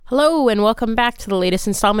Hello and welcome back to the latest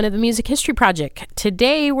installment of the Music History Project.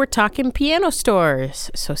 Today we're talking piano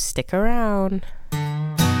stores, so stick around.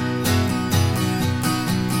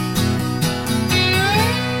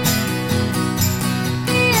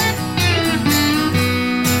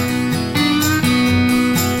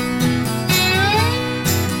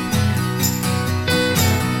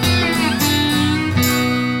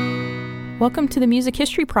 Welcome to the Music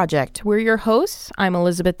History Project. We're your hosts. I'm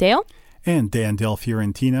Elizabeth Dale. And Dan Del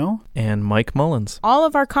Fiorentino. And Mike Mullins. All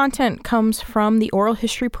of our content comes from the Oral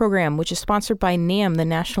History Program, which is sponsored by NAM, the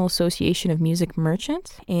National Association of Music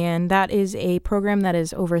Merchants. And that is a program that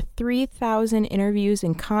is over 3,000 interviews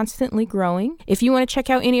and constantly growing. If you want to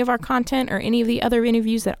check out any of our content or any of the other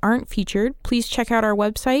interviews that aren't featured, please check out our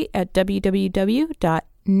website at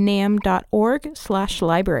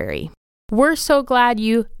www.nam.org/library. We're so glad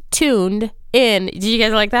you tuned in. Did you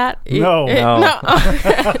guys like that? No.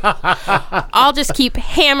 I'll just keep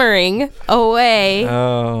hammering away.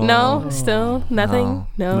 Oh. No? Still? Nothing?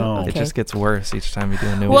 No? Okay. It just gets worse each time you do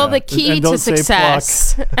a new one. Well, the key to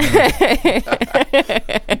success.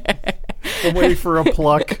 I'm waiting for a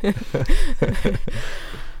pluck.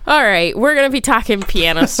 All right. We're going to be talking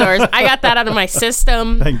piano stores. I got that out of my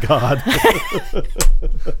system. Thank God.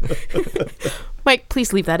 Mike,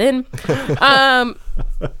 please leave that in.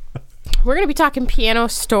 We're going to be talking piano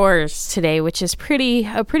stores today, which is a pretty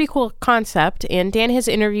cool concept. And Dan has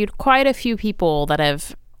interviewed quite a few people that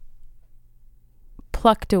have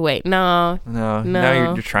plucked away. No. Now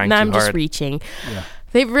you're trying too hard. I'm just reaching. Yeah.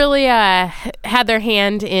 They've really had their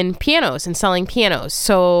hand in pianos and selling pianos.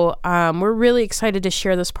 So we're really excited to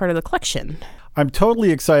share this part of the collection. I'm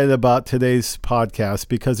totally excited about today's podcast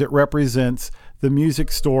because it represents the music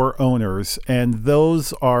store owners, and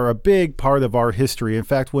those are a big part of our history. In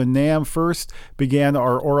fact, when NAM first began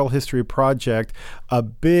our oral history project, a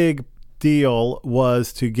big deal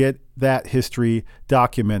was to get that history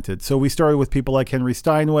documented. So we started with people like Henry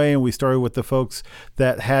Steinway, and we started with the folks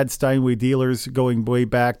that had Steinway dealers going way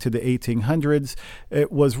back to the 1800s.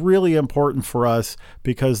 It was really important for us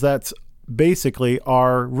because that's basically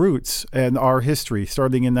our roots and our history.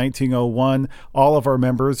 Starting in 1901, all of our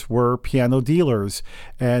members were piano dealers.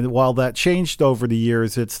 And while that changed over the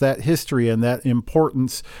years, it's that history and that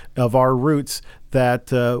importance of our roots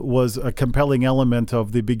that was a compelling element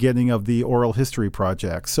of the beginning of the Oral History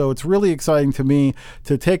Project. So it's really exciting to me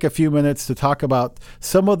to take a few minutes to talk about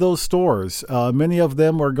some of those stores. Many of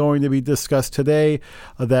them are going to be discussed today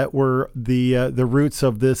that were the roots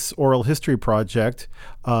of this Oral History Project.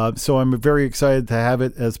 So I'm very excited to have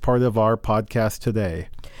it as part of our podcast today.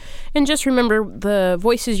 And just remember, the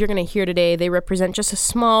voices you're going to hear today, they represent just a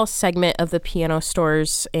small segment of the piano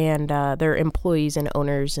stores and their employees and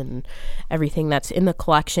owners and everything that's in the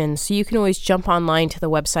collection. So you can always jump online to the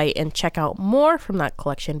website and check out more from that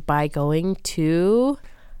collection by going to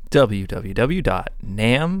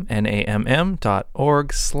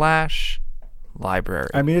www.namm.org/library.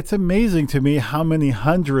 I mean, it's amazing to me how many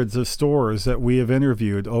hundreds of stores that we have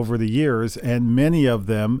interviewed over the years, and many of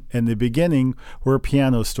them in the beginning were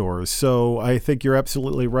piano stores. So I think you're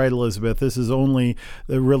absolutely right, Elizabeth. This is only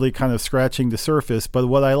really kind of scratching the surface. But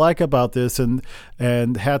what I like about this, and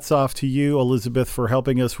hats off to you, Elizabeth, for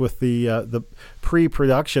helping us with the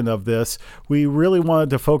pre-production of this, we really wanted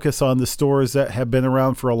to focus on the stores that have been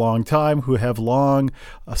around for a long time, who have long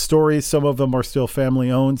stories. Some of them are still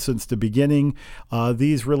family-owned since the beginning.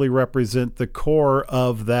 These really represent the core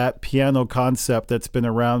of that piano concept that's been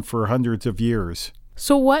around for hundreds of years.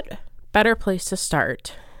 So what better place to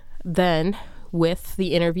start than with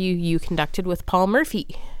the interview you conducted with Paul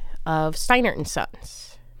Murphy of Steinert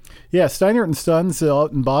Sons? Yeah, Steinert Sons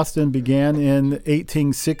out in Boston began in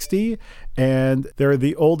 1860, and they're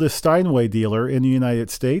the oldest Steinway dealer in the United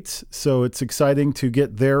States. So it's exciting to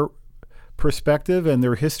get their perspective and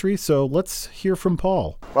their history. So let's hear from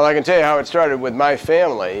Paul. Well, I can tell you how it started with my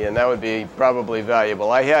family, and that would be probably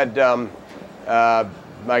valuable. I had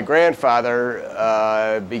my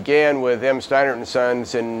grandfather began with M. Steinert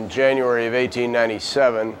Sons in January of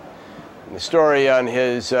 1897. And the story on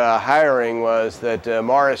his hiring was that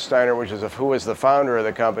Morris Steinert, who was the founder of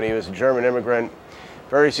the company, he was a German immigrant,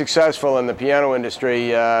 very successful in the piano industry,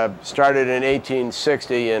 started in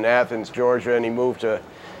 1860 in Athens, Georgia, and he moved to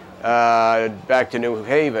back to New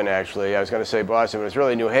Haven, actually. I was going to say Boston, but it was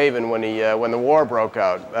really New Haven when the war broke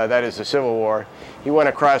out, that is the Civil War. He went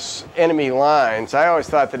across enemy lines. I always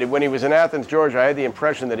thought that when he was in Athens, Georgia, I had the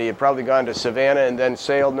impression that he had probably gone to Savannah and then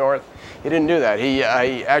sailed north. He didn't do that. He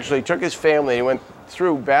actually took his family and he went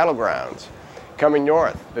through battlegrounds coming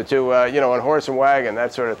north to, on horse and wagon,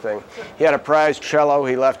 that sort of thing. He had a prized cello.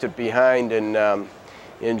 He left it behind in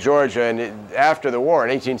in Georgia. And after the war, in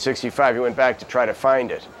 1865, he went back to try to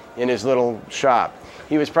find it in his little shop.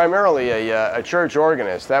 He was primarily a church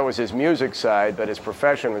organist. That was his music side, but his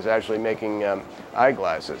profession was actually making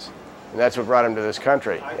eyeglasses. And that's what brought him to this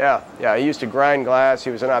country. Yeah. He used to grind glass.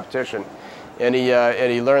 He was an optician. And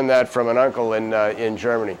he learned that from an uncle in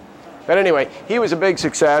Germany. But anyway, he was a big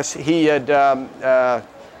success. He had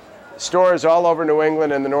stores all over New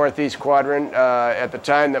England in the Northeast Quadrant. At the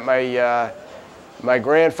time that my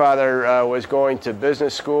grandfather was going to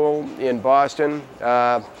business school in Boston,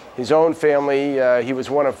 his own family, he was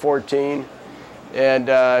one of 14, and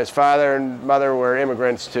his father and mother were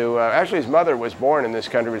immigrants to, actually his mother was born in this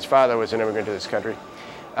country, but his father was an immigrant to this country.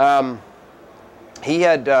 He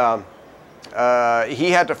had to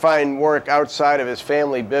find work outside of his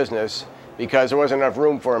family business because there wasn't enough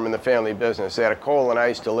room for him in the family business. They had a coal and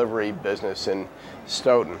ice delivery business in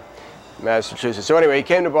Stoughton, Massachusetts. So anyway, he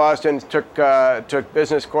came to Boston, took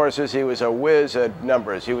business courses. He was a whiz at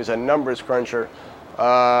numbers. He was a numbers cruncher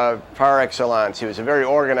par excellence. He was a very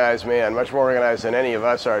organized man, much more organized than any of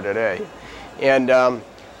us are today. And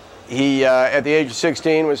he, at the age of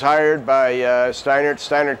 16, was hired by Steinert.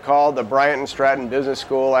 Steinert called the Bryant and Stratton Business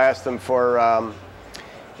School, asked them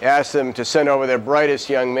to send over their brightest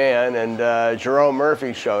young man, and Jerome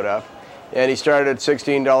Murphy showed up, and he started at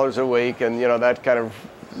 $16 a week, and that kind of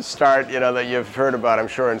start that you've heard about, I'm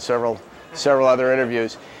sure, in several other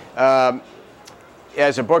interviews,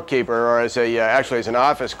 as a bookkeeper, or actually as an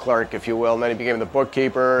office clerk, if you will, and then he became the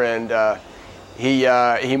bookkeeper, and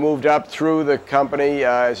he moved up through the company.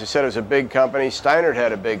 As I said, it was a big company. Steinert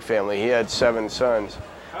had a big family. He had 7 sons.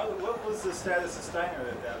 What was the status of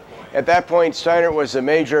Steinert at that point? At that point, Steinert was a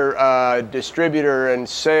major distributor and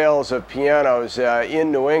sales of pianos in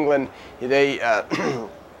New England. They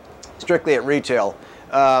strictly at retail.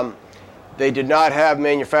 They did not have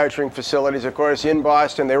manufacturing facilities, of course, in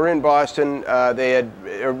Boston. They were in Boston. They had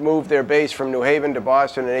moved their base from New Haven to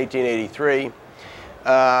Boston in 1883.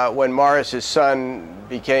 When Morris, his son,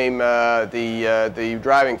 became the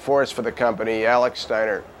driving force for the company, Alec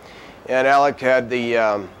Steinert. And Alec had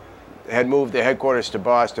moved the headquarters to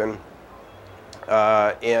Boston,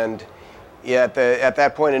 and at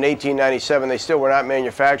that point in 1897, they still were not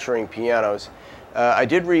manufacturing pianos. I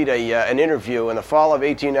did read an interview in the fall of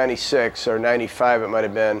 1896, or 95 it might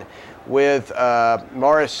have been, with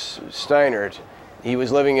Morris Steinert. He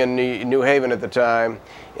was living in New Haven at the time,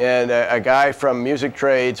 and a guy from Music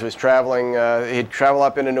Trades was traveling. He'd travel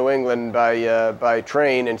up into New England by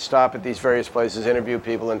train and stop at these various places, interview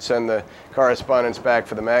people, and send the correspondence back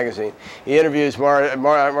for the magazine. He interviews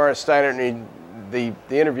Morris Steinert, and the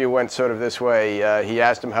interview went sort of this way. He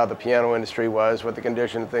asked him how the piano industry was, what the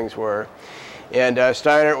condition of things were. And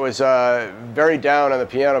Steinert was very down on the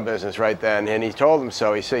piano business right then, and he told him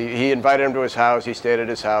so. He invited him to his house. He stayed at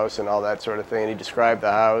his house and all that sort of thing. And he described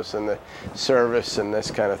the house and the service and this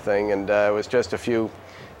kind of thing. And it was just a few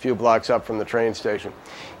blocks up from the train station.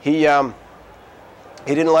 He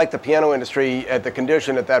didn't like the piano industry at the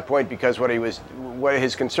condition at that point because what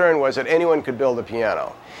his concern was that anyone could build a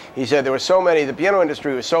piano. He said there were so many, the piano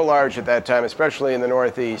industry was so large at that time, especially in the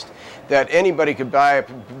Northeast, that anybody could buy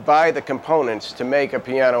the components to make a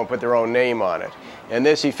piano and put their own name on it. And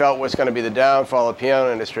this, he felt, was going to be the downfall of the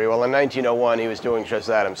piano industry. Well, in 1901, he was doing just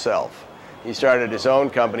that himself. He started his own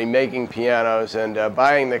company making pianos and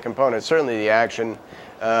buying the components, certainly the action.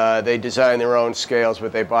 They designed their own scales,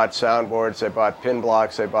 but they bought soundboards, they bought pin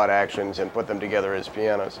blocks, they bought actions, and put them together as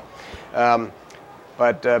pianos.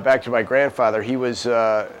 But back to my grandfather, he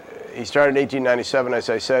started in 1897, as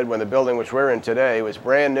I said, when the building which we're in today was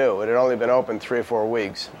brand new. It had only been open 3 or 4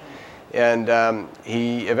 weeks. And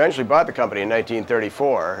he eventually bought the company in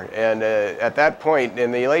 1934. And at that point,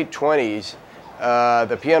 in the late 20s,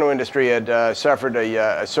 the piano industry had suffered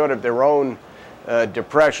a sort of their own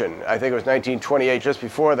depression. I think it was 1928, just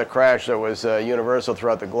before the crash that was universal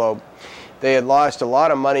throughout the globe. They had lost a lot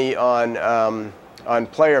of money on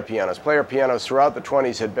player pianos. Player pianos throughout the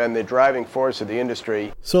 20s had been the driving force of the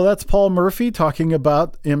industry. So that's Paul Murphy talking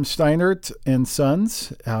about M. Steinert and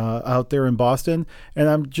Sons out there in Boston. And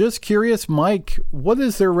I'm just curious, Mike, what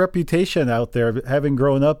is their reputation out there, having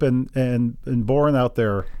grown up and born out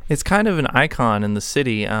there? It's kind of an icon in the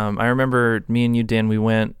city. I remember me and you, Dan, we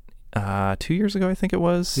went 2 years ago, I think it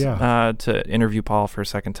was, to interview Paul for a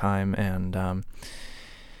second time, and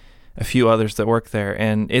a few others that work there.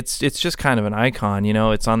 And it's just kind of an icon,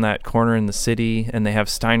 it's on that corner in the city, and they have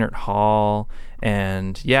Steinert Hall,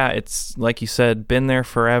 and it's, like you said, been there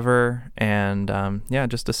forever, and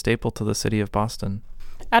just a staple to the city of Boston.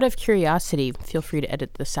 Out of curiosity, feel free to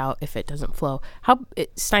edit this out if it doesn't flow.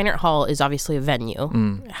 Steinert Hall is obviously a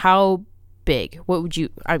venue. How big? What would you,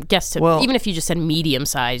 I guess, even if you just said medium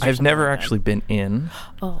size? I've never actually been in.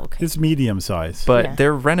 Oh, okay. It's medium size. But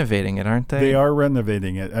they're renovating it, aren't they? They are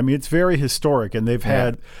renovating it. I mean, it's very historic, and they've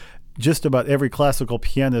had just about every classical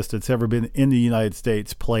pianist that's ever been in the United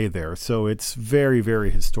States play there. So it's very, very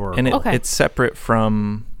historical. And it's separate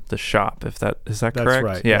from the shop, is that correct? That's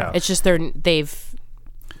right. Yeah. It's just they've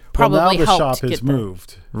probably now the helped shop has get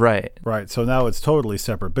moved. Right. So now it's totally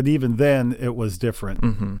separate. But even then, it was different.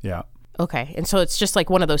 Mm-hmm. Yeah. Okay. And so it's just like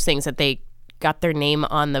one of those things that they got their name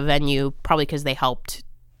on the venue probably because they helped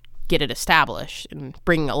get it established and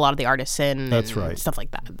bring a lot of the artists in. That's right. Stuff like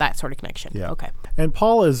that sort of connection. Yeah. Okay. And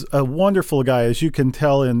Paul is a wonderful guy, as you can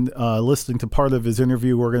tell in listening to part of his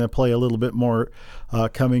interview. We're going to play a little bit more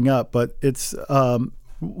coming up, but it's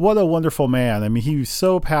what a wonderful man. I mean, he's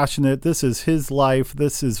so passionate. This is his life.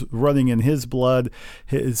 This is running in his blood.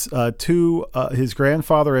 His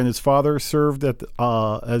grandfather and his father served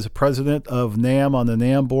as president of NAMM on the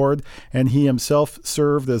NAMM board, and he himself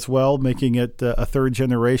served as well, making it a third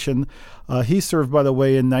generation. He served, by the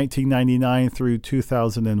way, in 1999 through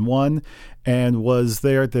 2001, and was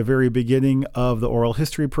there at the very beginning of the oral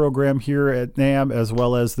history program here at NAMM, as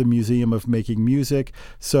well as the Museum of Making Music.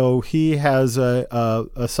 So he has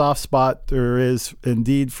a soft spot, there is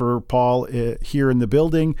indeed, for Paul here in the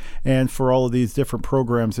building, and for all of these different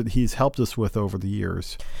programs that he's helped us with over the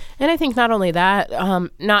years. And I think not only that,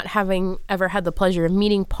 not having ever had the pleasure of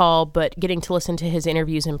meeting Paul, but getting to listen to his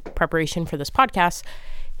interviews in preparation for this podcast,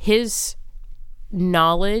 his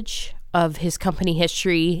knowledge of his company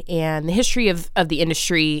history and the history of the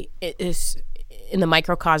industry is in the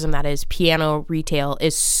microcosm that is piano retail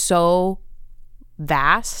is so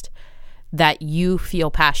vast that you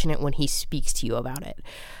feel passionate when he speaks to you about it.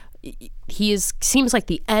 He seems like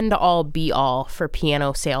the end-all be-all for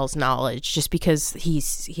piano sales knowledge, just because he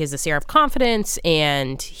has this air of confidence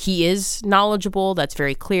and he is knowledgeable. That's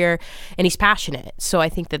very clear, and he's passionate. So I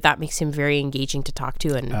think that makes him very engaging to talk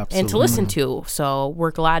to and to listen to. So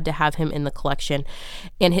we're glad to have him in the collection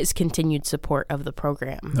and his continued support of the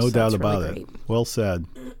program. No doubt about it. Well said.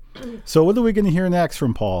 So what are we going to hear next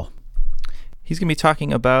from Paul? He's going to be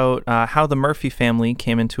talking about how the Murphy family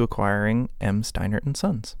came into acquiring M. Steinert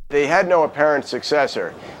Sons. They had no apparent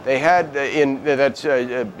successor. They had in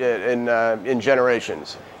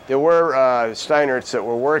generations. There were Steinerts that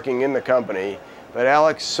were working in the company, but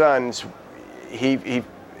Alex's sons, he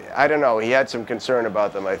I don't know, he had some concern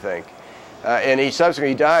about them, I think, and he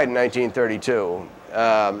subsequently died in 1932.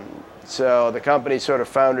 So the company sort of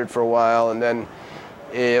foundered for a while, and then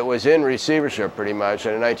it was in receivership pretty much,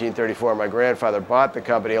 and in 1934 my grandfather bought the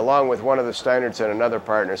company along with one of the Steinerts and another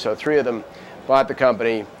partner. So three of them bought the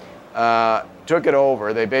company, took it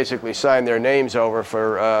over. They basically signed their names over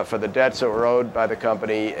for the debts that were owed by the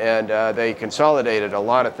company, and they consolidated a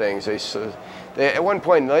lot of things. They at one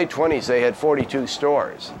point in the late 20s they had 42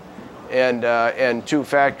 stores and 2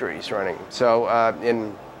 factories running. So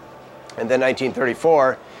and then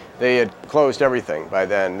 1934 they had closed everything by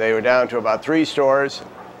then. They were down to about 3 stores,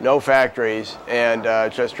 no factories, and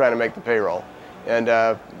just trying to make the payroll. And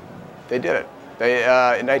they did it. They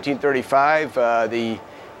in 1935, the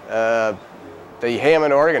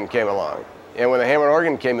Hammond organ came along. And when the Hammond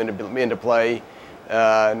organ came into play,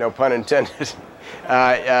 no pun intended,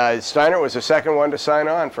 Steinert was the second one to sign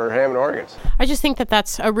on for Hammond organs. I just think that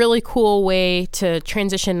that's a really cool way to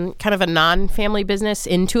transition kind of a non-family business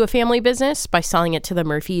into a family business by selling it to the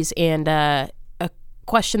Murphys. And a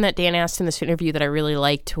question that Dan asked in this interview that I really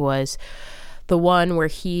liked was the one where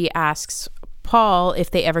he asks Paul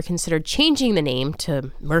if they ever considered changing the name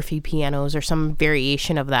to Murphy Pianos or some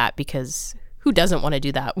variation of that, because who doesn't want to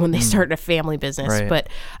do that when they start a family business? Right. But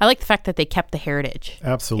I like the fact that they kept the heritage.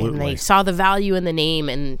 Absolutely. And they saw the value in the name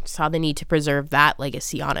and saw the need to preserve that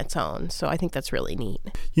legacy on its own. So I think that's really neat.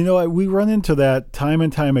 You know, we run into that time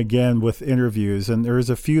and time again with interviews, and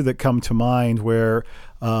there's a few that come to mind where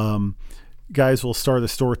guys will start a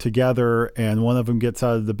store together and one of them gets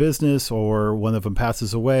out of the business or one of them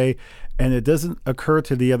passes away, and it doesn't occur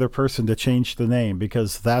to the other person to change the name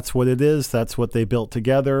because that's what it is. That's what they built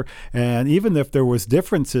together. And even if there was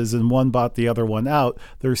differences and one bought the other one out,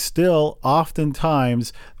 there's still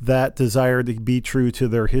oftentimes that desire to be true to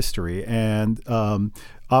their history. And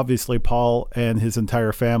obviously, Paul and his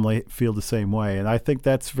entire family feel the same way. And I think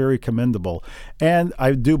that's very commendable. And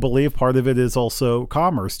I do believe part of it is also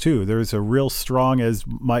commerce, too. There's a real strong, as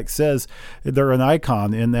Mike says, they're an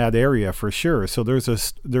icon in that area for sure. So there's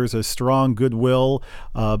a strong goodwill,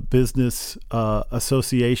 business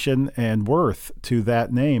association and worth to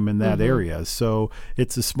that name in that area. So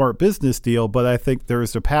it's a smart business deal, but I think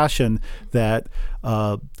there's a passion that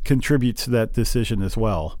contributes to that decision as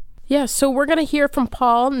well. Yeah, so we're going to hear from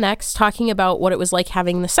Paul next, talking about what it was like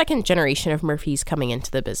having the second generation of Murphys coming into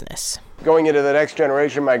the business. Going into the next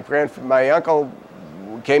generation, my uncle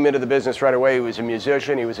came into the business right away. He was a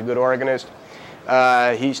musician. He was a good organist.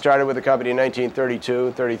 He started with the company in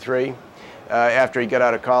 1932, 33. After he got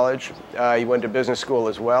out of college, he went to business school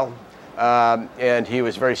as well, and he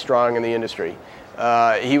was very strong in the industry.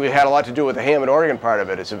 He had a lot to do with the Hammond organ part of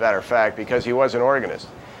it, as a matter of fact, because he was an organist.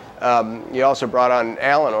 He also brought on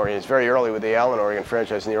Allen organs very early with the Allen organ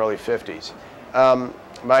franchise in the early 50s.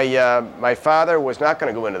 My father was not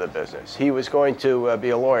going to go into the business. He was going to be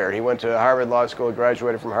a lawyer. He went to Harvard Law School,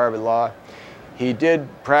 graduated from Harvard Law. He did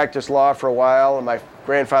practice law for a while, and my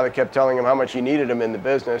grandfather kept telling him how much he needed him in the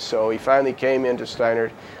business, so he finally came into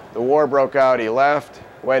Steinert. The war broke out, he left,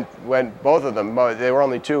 went both of them, there were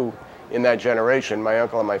only two in that generation, my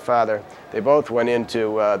uncle and my father. They both went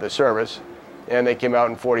into the service, and they came out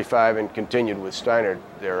in 45 and continued with Steinert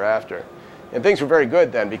thereafter. And things were very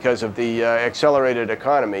good then because of the accelerated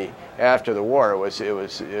economy after the war.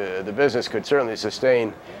 The business could certainly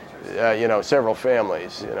sustain several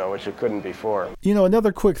families, which it couldn't before.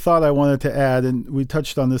 Another quick thought I wanted to add, and we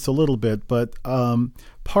touched on this a little bit, but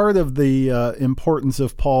part of the importance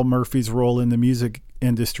of Paul Murphy's role in the music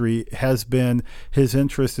industry has been his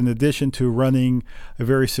interest, in addition to running a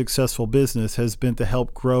very successful business, has been to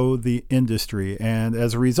help grow the industry. And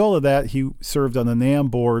as a result of that, he served on the NAMM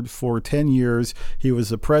board for 10 years. He was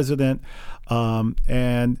the president.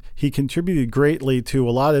 And he contributed greatly to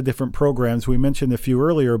a lot of different programs. We mentioned a few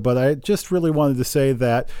earlier, but I just really wanted to say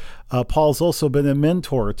that Paul's also been a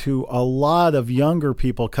mentor to a lot of younger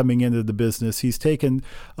people coming into the business. He's taken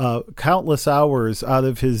countless hours out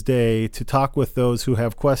of his day to talk with those who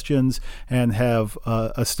have questions, and have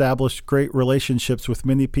established great relationships with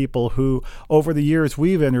many people who, over the years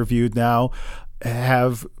we've interviewed now,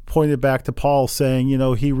 have pointed back to Paul saying,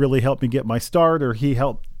 he really helped me get my start, or he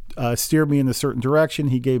helped steer me in a certain direction.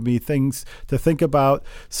 He gave me things to think about.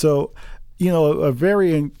 So, a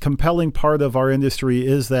very compelling part of our industry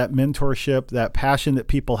is that mentorship, that passion that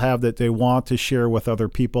people have that they want to share with other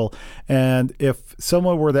people. And if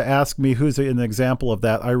someone were to ask me who's an example of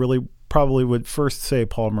that, I really probably would first say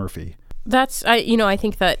Paul Murphy. I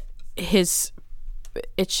think that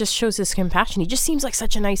it just shows his compassion. He just seems like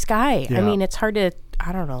such a nice guy. Yeah. I mean, it's hard to,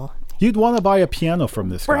 I don't know. You'd want to buy a piano from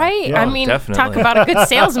this guy. Right? Yeah. I mean, definitely. Talk about a good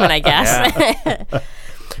salesman, I guess.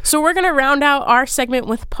 So we're going to round out our segment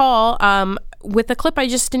with Paul with a clip I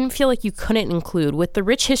just didn't feel like you couldn't include. With the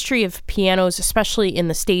rich history of pianos, especially in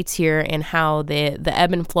the States here, and how the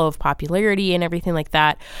ebb and flow of popularity and everything like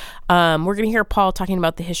that, we're going to hear Paul talking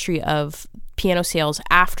about the history of piano sales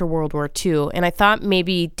after World War II. And I thought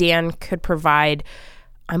maybe Dan could provide,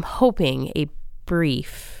 I'm hoping, a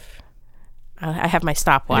brief... I have my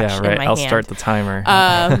stopwatch in my hand. I'll start the timer.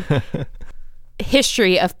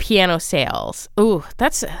 History of piano sales. Ooh,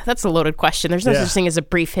 that's a loaded question. There's no such thing as a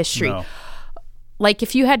brief history. No. Like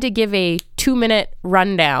if you had to give a 2-minute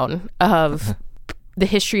rundown of the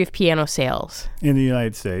history of piano sales in the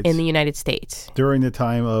United States. During the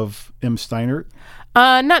time of M. Steinert?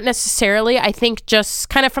 Not necessarily. I think just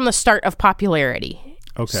kind of from the start of popularity.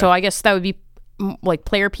 Okay. So I guess that would be like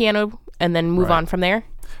player piano and then move on from there.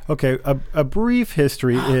 Okay, a brief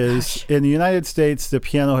history is, in the United States, the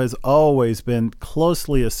piano has always been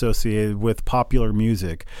closely associated with popular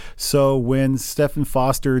music. So when Stephen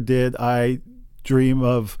Foster did I Dream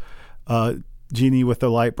of Jeannie with the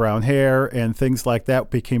Light Brown Hair and things like that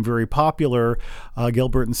became very popular,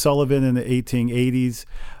 Gilbert and Sullivan in the 1880s,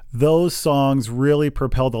 those songs really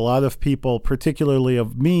propelled a lot of people, particularly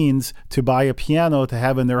of means, to buy a piano to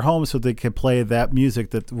have in their home so they could play that music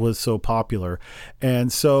that was so popular.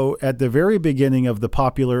 And so at the very beginning of the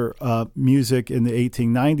popular music in the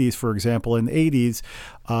 1890s, for example, in the 80s,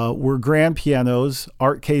 were grand pianos,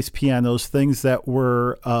 art case pianos, things that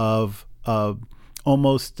were of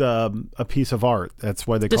almost a piece of art. That's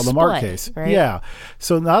why they call them art case. Right? Yeah.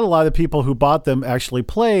 So not a lot of people who bought them actually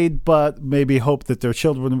played, but maybe hoped that their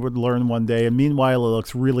children would learn one day. And meanwhile, it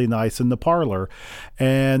looks really nice in the parlor.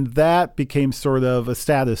 And that became sort of a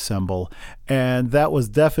status symbol. And that was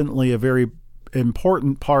definitely a very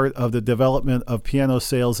important part of the development of piano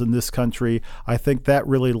sales in this country. I think that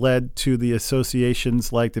really led to the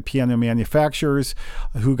associations like the piano manufacturers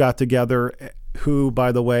who got together who,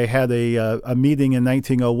 by the way, had a meeting in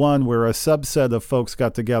 1901 where a subset of folks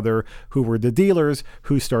got together who were the dealers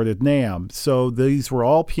who started NAMM. So these were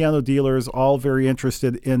all piano dealers, all very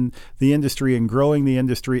interested in the industry and growing the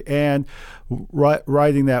industry and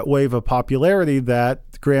riding that wave of popularity that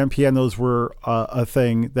grand pianos were a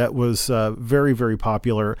thing that was very, very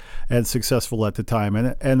popular and successful at the time.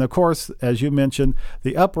 And of course, as you mentioned,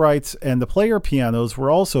 the uprights and the player pianos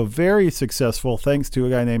were also very successful thanks to a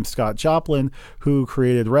guy named Scott Joplin, who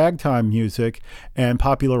created ragtime music and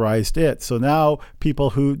popularized it. So now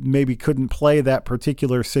people who maybe couldn't play that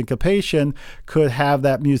particular syncopation could have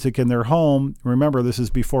that music in their home. Remember, this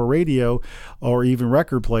is before radio or even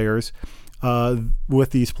record players. With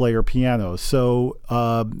these player pianos. So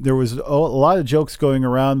there was a lot of jokes going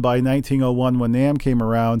around by 1901 when NAMM came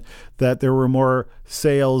around that there were more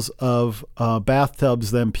sales of bathtubs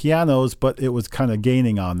than pianos, but it was kind of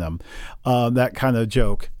gaining on them. That kind of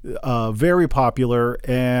joke. Very popular,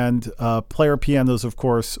 and player pianos, of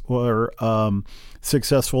course, were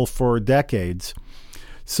successful for decades.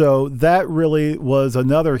 So that really was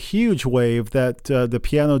another huge wave that the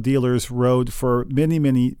piano dealers rode for many,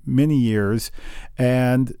 many, many years.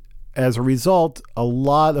 And as a result, a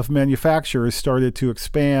lot of manufacturers started to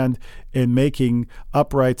expand in making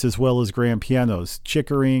uprights as well as grand pianos.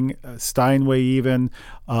 Chickering, Steinway even,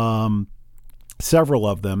 several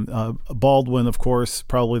of them. Baldwin, of course,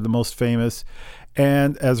 probably the most famous.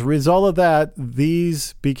 And as a result of that,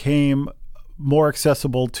 these became more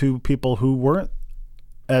accessible to people who weren't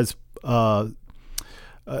as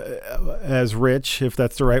rich, if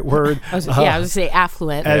that's the right word. I was going to say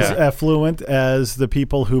affluent. Affluent as the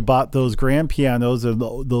people who bought those grand pianos and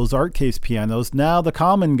those art case pianos. Now the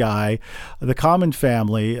common guy, the common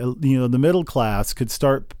family, the middle class could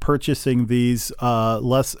start purchasing these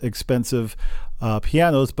less expensive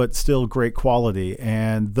pianos, but still great quality.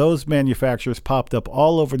 And those manufacturers popped up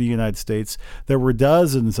all over the United States. There were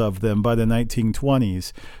dozens of them by the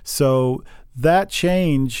 1920s. So that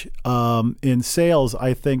change in sales,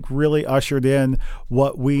 I think, really ushered in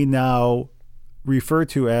what we now refer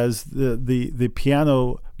to as the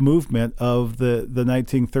piano movement of the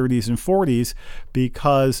 1930s and 40s,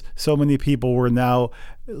 because so many people were now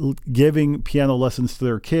giving piano lessons to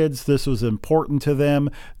their kids. This was important to them.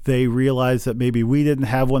 They realized that maybe we didn't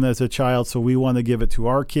have one as a child, so we want to give it to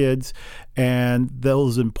our kids. And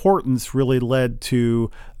those importance really led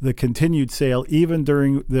to the continued sale, even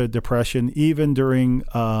during the Depression, even during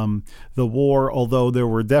the war, although there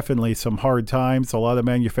were definitely some hard times. A lot of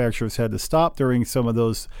manufacturers had to stop during some of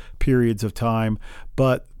those periods of time,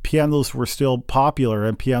 but pianos were still popular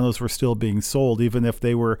and pianos were still being sold, even if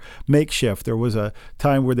they were makeshift. There was a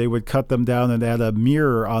time where they would cut them down and add a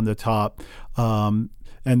mirror on the top. And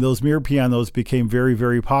those mirror pianos became very,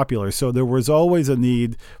 very popular. So there was always a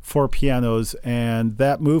need for pianos, and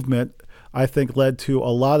that movement, I think, led to a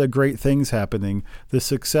lot of great things happening. The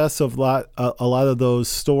success of a lot of those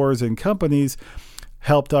stores and companies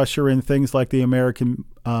helped usher in things like the American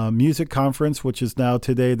Music Conference, which is now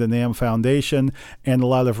today the NAMM Foundation, and a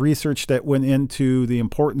lot of research that went into the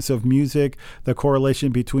importance of music, the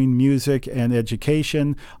correlation between music and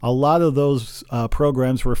education. A lot of those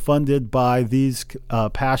programs were funded by these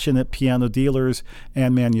passionate piano dealers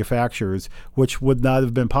and manufacturers, which would not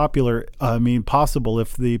have been possible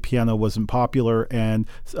if the piano wasn't popular and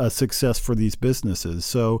a success for these businesses.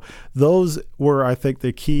 So those were, I think,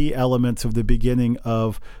 the key elements of the beginning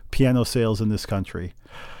of piano sales in this country.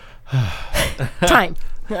 Time.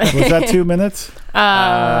 Was that 2 minutes?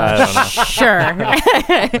 Sure.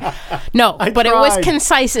 No, but it was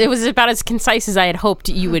concise. It was about as concise as I had hoped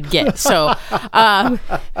you would get. So, and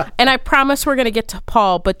I promise we're going to get to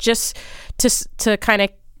Paul, but just to kind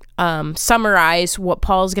of summarize what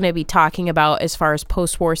Paul's going to be talking about as far as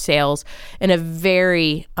post-war sales in a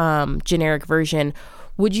very generic version,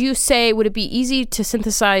 would it be easy to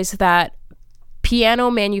synthesize that piano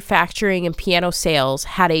manufacturing and piano sales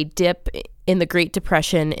had a dip in the Great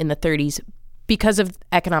Depression in the 30s because of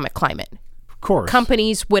economic climate? Of course.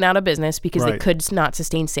 Companies went out of business because they could not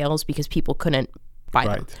sustain sales because people couldn't buy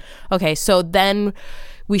them. Okay, so then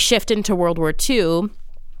we shift into World War II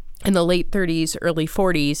in the late 30s, early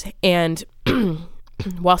 40s, and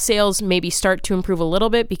while sales maybe start to improve a little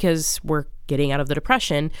bit because we're getting out of the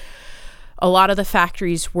Depression, a lot of the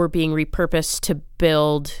factories were being repurposed to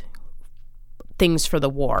build things for the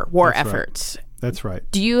war efforts. That's right.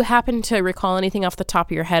 Do you happen to recall anything off the top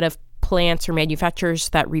of your head of plants or manufacturers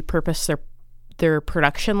that repurpose their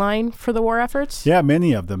production line for the war efforts? Yeah,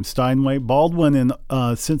 many of them. Steinway, Baldwin in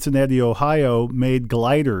Cincinnati, Ohio, made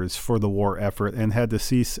gliders for the war effort and had to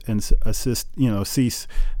cease the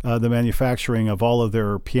manufacturing of all of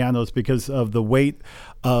their pianos because of the weight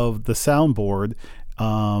of the soundboard.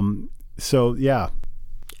 So, yeah.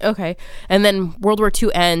 Okay. And then World War II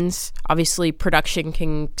ends. Obviously, production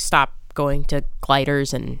can stop going to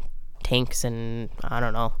gliders and tanks and, I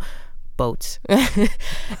don't know, boats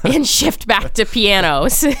and shift back to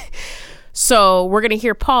pianos. So we're going to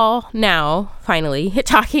hear Paul now, finally,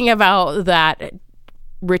 talking about that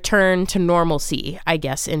return to normalcy, I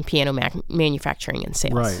guess, in piano manufacturing and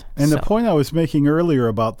sales. Right. And the point I was making earlier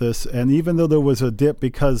about this, and even though there was a dip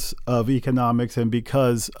because of economics and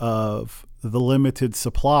because of the limited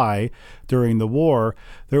supply during the war,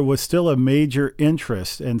 there was still a major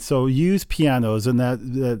interest. And so used pianos and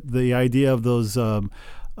the idea of those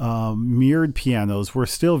mirrored pianos were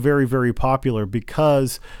still very, very popular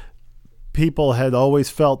because people had always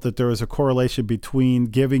felt that there was a correlation between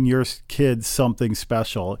giving your kids something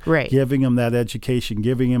special, right, giving them that education,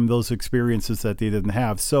 giving them those experiences that they didn't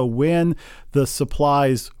have. So when the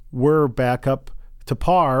supplies were back up to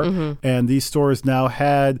par, and these stores now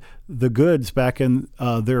had the goods back in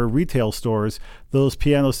their retail stores, those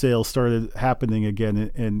piano sales started happening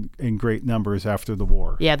again in great numbers after the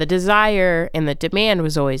war. Yeah, the desire and the demand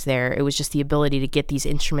was always there. It was just the ability to get these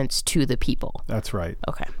instruments to the people. That's right.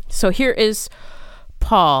 Okay. So here is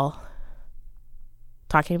Paul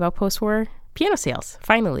talking about post-war piano sales.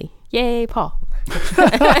 Finally. Yay, Paul.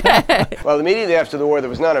 Well, immediately after the war, there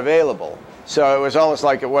was none available. So it was almost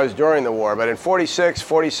like it was during the war. But in 46,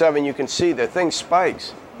 47, you can see that thing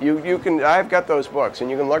spikes. I've got those books, and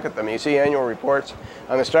you can look at them. You see annual reports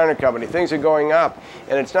on the Steinert Company. Things are going up.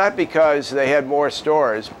 And it's not because they had more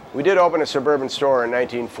stores. We did open a suburban store in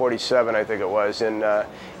 1947, I think it was. And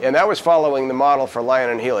that was following the model for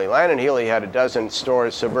Lyon & Healy. Lyon & Healy had a dozen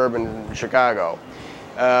stores suburban Chicago.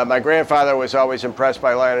 My grandfather was always impressed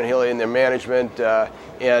by Lyon & Healy and their management,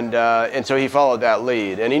 and so he followed that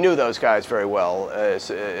lead. And he knew those guys very well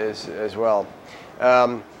as well.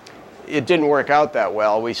 It didn't work out that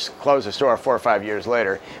well. We closed the store 4 or 5 years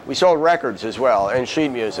later. We sold records as well and sheet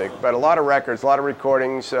music, but a lot of records, a lot of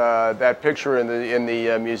recordings. That picture in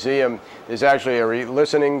the museum is actually a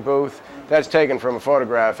listening booth. That's taken from a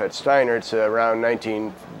photograph at Steinert's around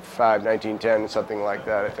 1905, 1910, something like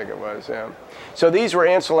that, I think it was. Yeah. So these were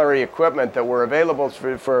ancillary equipment that were available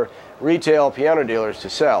for retail piano dealers to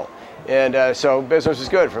sell. And so business is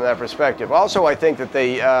good from that perspective. Also, I think that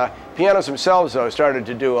the pianos themselves, though, started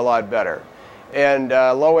to do a lot better. And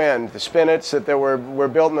low end, the spinets that were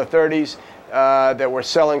built in the 30s that were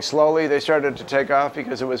selling slowly, they started to take off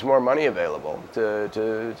because there was more money available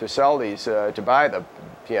to sell these, to buy the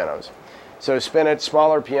pianos. So spinets,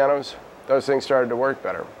 smaller pianos, those things started to work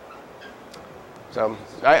better. So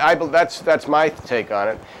that's my take on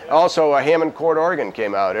it. Also, a Hammond chord organ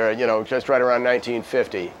came out, just right around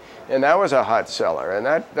 1950. And that was a hot seller, and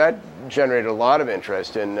that generated a lot of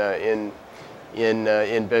interest in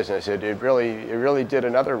business. It really did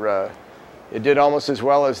it did almost as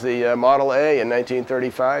well as the Model A in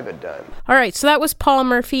 1935 had done. All right, so that was Paul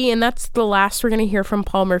Murphy, and that's the last we're going to hear from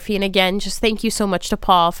Paul Murphy. And again, just thank you so much to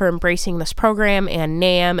Paul for embracing this program and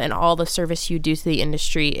NAMM and all the service you do to the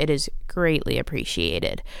industry. It is greatly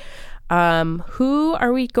appreciated. Who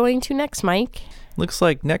are we going to next, Mike? Looks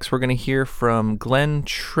like next we're going to hear from Glenn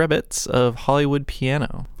Trebitz of Hollywood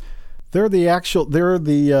Piano. They're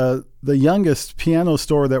the youngest piano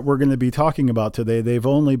store that we're going to be talking about today. They've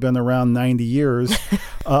only been around 90 years.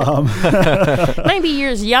 90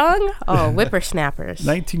 years young? Oh, whippersnappers.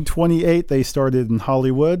 1928, they started in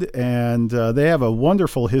Hollywood, and they have a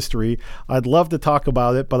wonderful history. I'd love to talk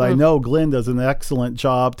about it, but I know Glenn does an excellent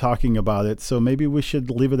job talking about it, so maybe we should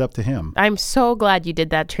leave it up to him. I'm so glad you did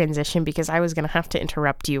that transition because I was going to have to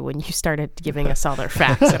interrupt you when you started giving us all their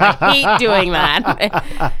facts, and I hate doing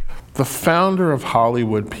that. The founder of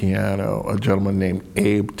Hollywood Piano, a gentleman named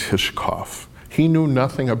Abe Tishkoff, he knew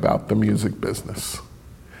nothing about the music business.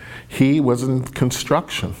 He was in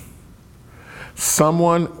construction.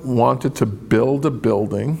 Someone wanted to build a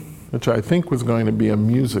building, which I think was going to be a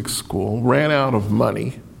music school, ran out of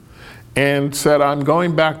money, and said, I'm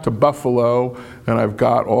going back to Buffalo, and I've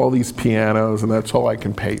got all these pianos, and that's all I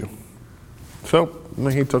can pay you. So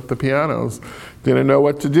he took the pianos, didn't know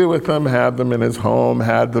what to do with them, had them in his home,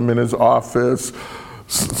 had them in his office.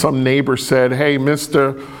 Some neighbor said, hey,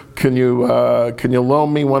 mister, can you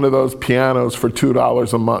loan me one of those pianos for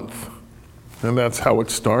 $2 a month? And that's how it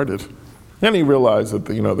started. And he realized that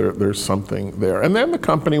there's something there. And then the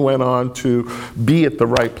company went on to be at the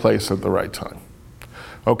right place at the right time.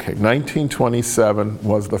 Okay, 1927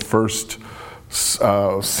 was the first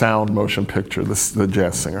sound motion picture, the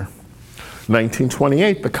Jazz Singer.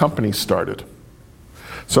 1928, the company started.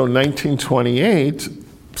 So 1928,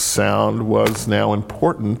 sound was now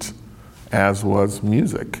important, as was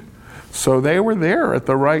music. So they were there at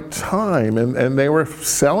the right time, and they were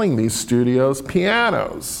selling these studios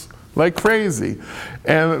pianos like crazy.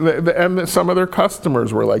 And some of their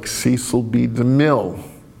customers were like Cecil B. DeMille,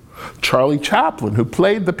 Charlie Chaplin, who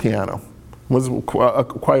played the piano, was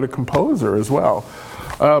quite a composer as well.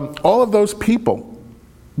 All of those people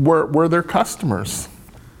were their customers.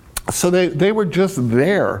 So they were just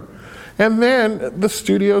there. And then the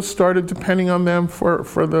studios started depending on them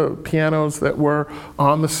for the pianos that were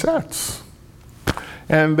on the sets.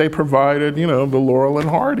 And they provided, the Laurel and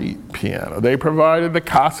Hardy piano. They provided the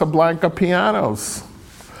Casablanca pianos.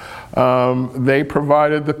 They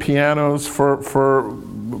provided the pianos for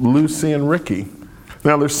Lucy and Ricky.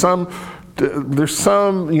 Now there's some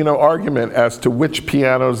argument as to which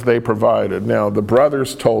pianos they provided. Now the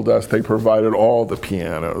brothers told us they provided all the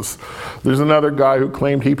pianos. There's another guy who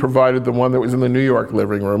claimed he provided the one that was in the New York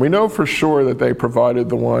living room. We know for sure that they provided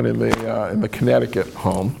the one in the Connecticut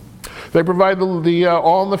home. They provided the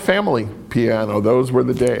All in the Family piano. Those were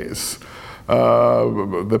the days.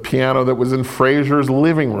 The piano that was in Fraser's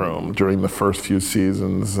living room during the first few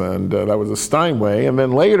seasons, and that was a Steinway. And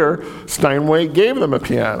then later, Steinway gave them a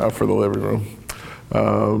piano for the living room.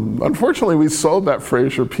 Unfortunately, we sold that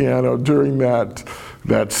Fraser piano during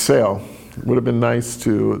that sale. It would have been nice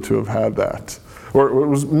to have had that.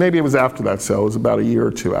 Or maybe it was after that sale. It was about a year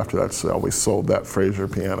or two after that sale we sold that Fraser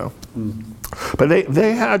piano. But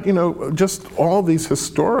they had, just all these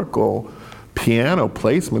historical piano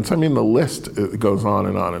placements. I mean, the list goes on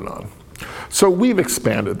and on and on. So we've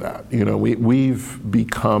expanded that. We've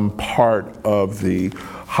become part of the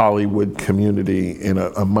Hollywood community in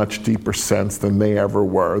a much deeper sense than they ever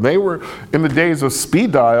were. They were, in the days of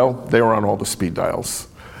speed dial, they were on all the speed dials.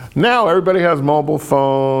 Now everybody has mobile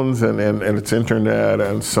phones and it's internet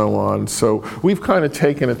and so on. So we've kind of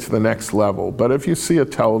taken it to the next level. But if you see a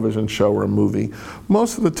television show or a movie,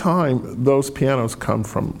 most of the time those pianos come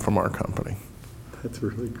from our company. That's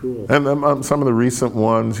really cool. And some of the recent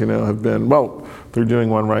ones, have been, they're doing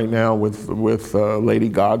one right now with Lady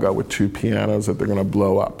Gaga with 2 pianos that they're going to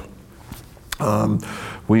blow up.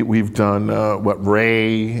 We've done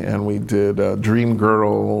Ray, and we did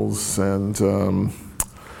Dreamgirls, and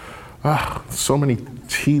so many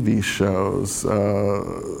TV shows,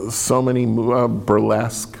 so many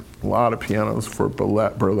burlesque, a lot of pianos for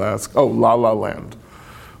burlesque. Oh, La La Land.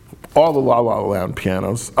 All the La La Land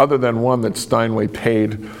pianos, other than one that Steinway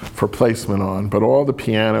paid for placement on, but all the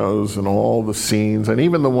pianos and all the scenes, and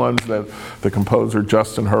even the ones that the composer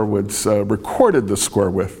Justin Hurwitz recorded the score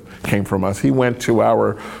with, came from us. He went to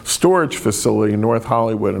our storage facility in North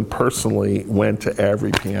Hollywood and personally went to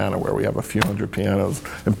every piano, where we have a few hundred pianos,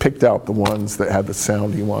 and picked out the ones that had the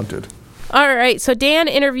sound he wanted. All right, so Dan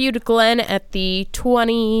interviewed Glenn at the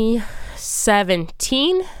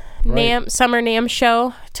 2017 Summer NAMM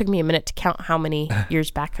show. It took me a minute to count how many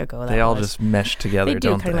years back ago that was. They all just mesh together,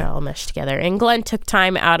 don't they? They do kind of all mesh together. And Glenn took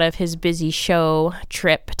time out of his busy show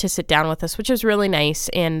trip to sit down with us, which was really nice,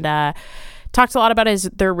 and talked a lot about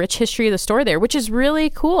their rich history of the store there, which is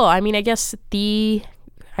really cool. I mean, I guess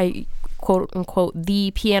quote unquote,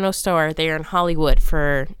 the piano store there in Hollywood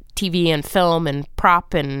for TV and film and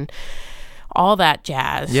prop and all that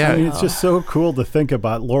jazz. Yeah, I mean, it's just so cool to think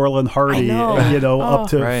about Laurel and Hardy, up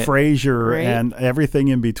to Fraser and everything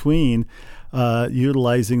in between,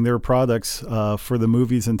 utilizing their products for the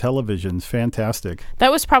movies and televisions. Fantastic.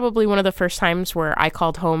 That was probably one of the first times where I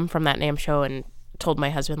called home from that NAMM show and told my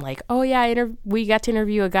husband, like, oh yeah, we got to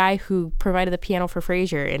interview a guy who provided the piano for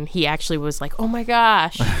Fraser, and he actually was like, oh my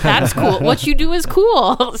gosh, that's cool. What you do is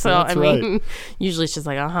cool. So that's usually it's just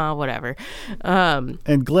like, whatever.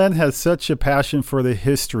 And Glenn has such a passion for the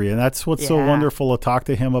history, and that's what's so wonderful to talk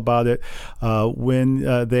to him about it.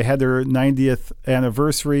 When they had their 90th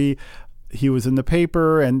anniversary, he was in the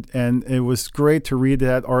paper, and it was great to read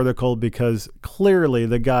that article, because clearly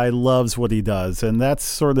the guy loves what he does, and that's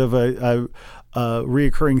sort of a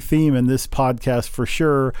reoccurring theme in this podcast for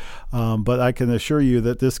sure. But I can assure you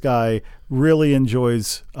that this guy really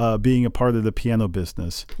enjoys being a part of the piano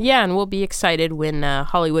business. Yeah, and we'll be excited when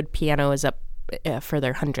Hollywood Piano is up for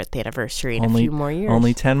their 100th anniversary in a few more years.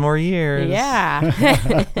 Only 10 more years. Yeah.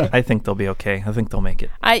 I think they'll be okay. I think they'll make it.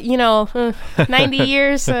 90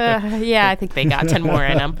 years, I think they got 10 more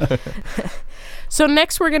in them. So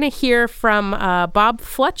next we're going to hear from Bob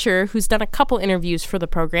Fletcher, who's done a couple interviews for the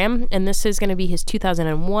program, and this is going to be his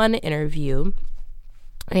 2001 interview.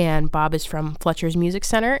 And Bob is from Fletcher's Music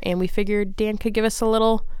Center, and we figured Dan could give us a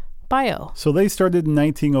little bio. So they started in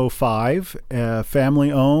 1905,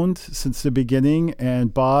 family owned since the beginning,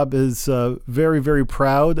 and Bob is very, very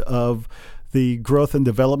proud of the growth and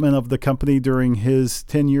development of the company during his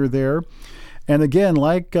tenure there. And again,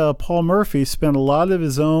 like Paul Murphy, spent a lot of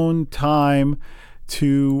his own time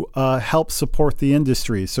to help support the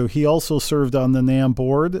industry. So he also served on the NAMM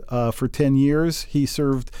board for 10 years. He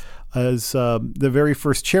served as the very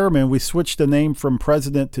first chairman. We switched the name from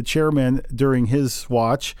president to chairman during his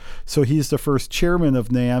watch. So he's the first chairman of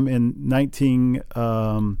NAMM in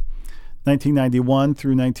 1991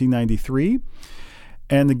 through 1993.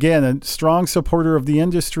 And again, a strong supporter of the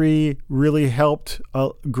industry, really helped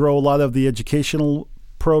grow a lot of the educational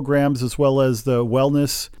programs as well as the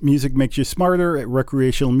wellness, Music Makes You Smarter,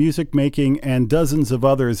 recreational music making, and dozens of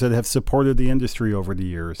others that have supported the industry over the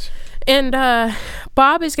years. And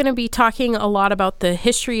Bob is going to be talking a lot about the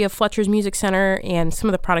history of Fletcher's Music Center and some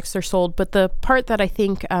of the products they're sold. But the part that I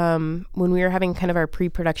think when we were having kind of our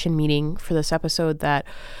pre-production meeting for this episode that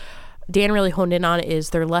Dan really honed in on is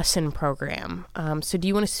their lesson program. So do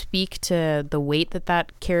you want to speak to the weight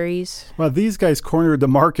that carries? Well, these guys cornered the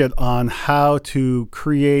market on how to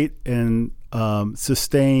create and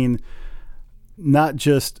sustain not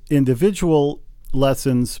just individual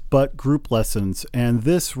lessons, but group lessons. And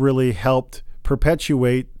this really helped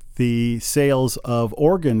perpetuate the sales of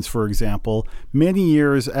organs, for example, many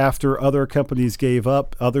years after other companies gave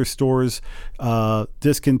up, other stores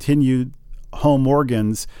discontinued home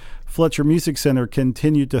organs. Fletcher Music Center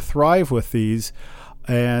continued to thrive with these.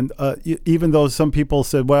 And even though some people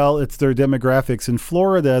said, well, it's their demographics in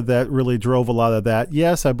Florida that really drove a lot of that.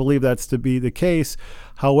 Yes, I believe that's to be the case.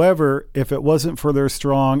 However, if it wasn't for their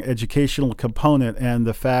strong educational component and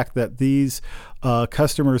the fact that these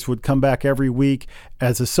customers would come back every week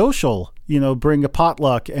as a social, bring a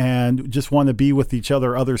potluck and just want to be with each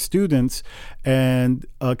other students, and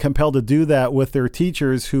compelled to do that with their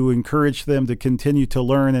teachers who encouraged them to continue to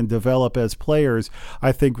learn and develop as players,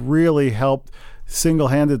 I think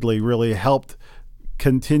single-handedly really helped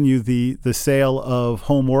continue the sale of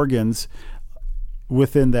home organs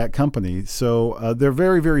within that company. So they're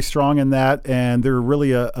very, very strong in that, and they're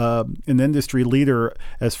really an industry leader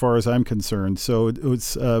as far as I'm concerned. So it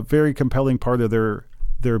was a very compelling part of their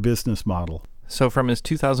business model. So from his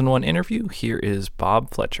 2001 interview, here is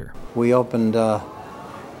Bob Fletcher. We opened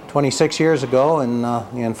 26 years ago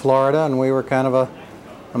in Florida, and we were kind of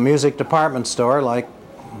a music department store like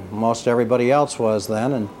most everybody else was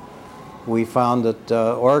then, and we found that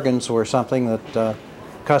organs were something that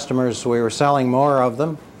we were selling more of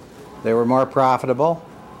them. They were more profitable.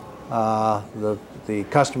 The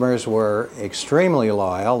customers were extremely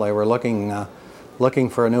loyal. They were looking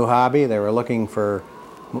for a new hobby. They were looking for,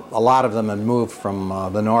 a lot of them had moved from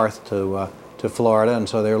the north to Florida, and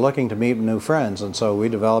so they were looking to meet new friends. And so we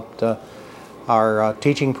developed our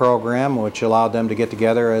teaching program, which allowed them to get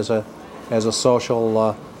together as a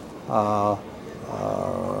social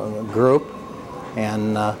group.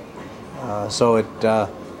 And so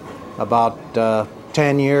about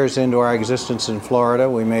 10 years into our existence in Florida,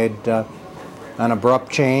 we made an abrupt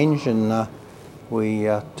change, and we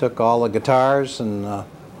took all the guitars and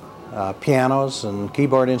pianos and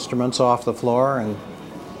keyboard instruments off the floor, and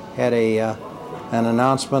had an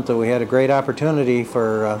announcement that we had a great opportunity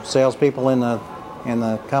for salespeople in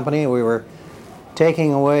the company. We were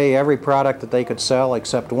taking away every product that they could sell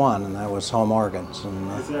except one, and that was home organs.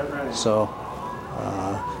 And, is that right? So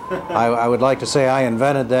I would like to say I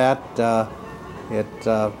invented that.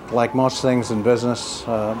 Like most things in business,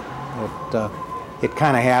 it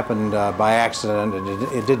kind of happened by accident.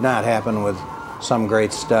 It did not happen with some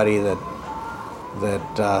great study that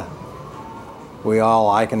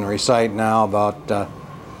I can recite now about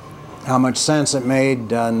how much sense it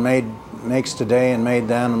makes today and made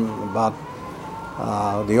then about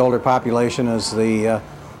the older population is the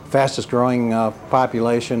fastest growing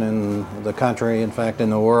population in the country, in fact in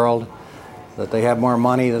the world, that they have more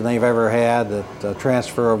money than they've ever had, that the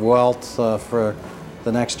transfer of wealth for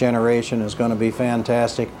the next generation is going to be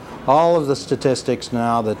fantastic. All of the statistics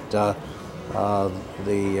now that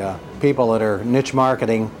the people that are niche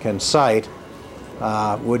marketing can cite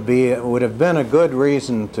would have been a good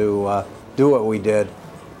reason to do what we did,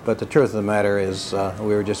 but the truth of the matter is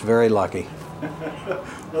we were just very lucky.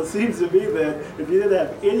 Well, it seems to me that if you didn't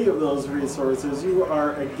have any of those resources, you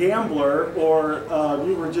are a gambler, or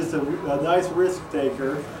you were just a nice risk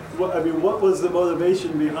taker. What was the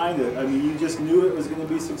motivation behind it? You just knew it was going to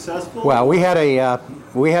be successful? Well, we had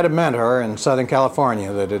a mentor in Southern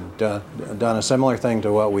California that had done a similar thing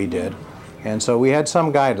to what we did, and so we had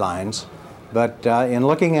some guidelines. But in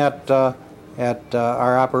looking at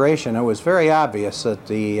our operation, it was very obvious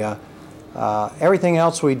that everything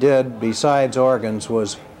else we did besides organs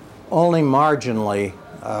was only marginally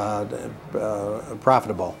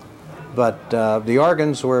profitable. But the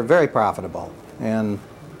organs were very profitable. And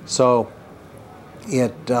so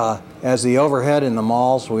as the overhead in the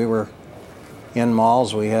malls, we were in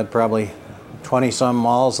malls, we had probably 20-some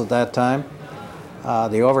malls at that time.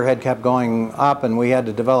 The overhead kept going up, and we had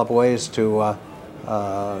to develop ways to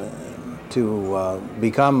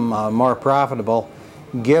become more profitable,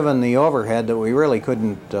 given the overhead that we really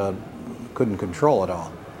couldn't control at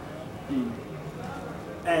all.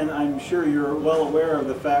 And I'm sure you're well aware of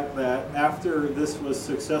the fact that after this was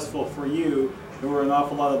successful for you, there were an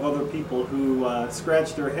awful lot of other people who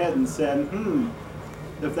scratched their head and said,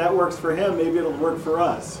 if that works for him, maybe it'll work for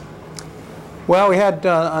us. Well, we had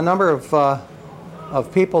a number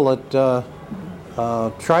of people that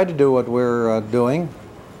tried to do what we're doing,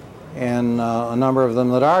 and a number of them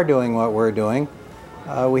that are doing what we're doing.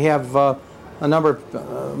 We have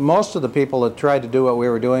most of the people that tried to do what we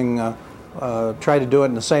were doing tried to do it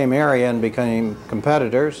in the same area and became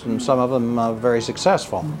competitors, and some of them very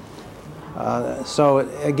successful. So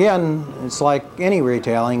again, it's like any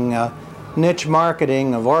retailing. Niche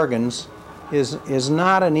marketing of organs is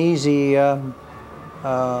not an easy thing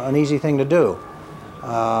to do.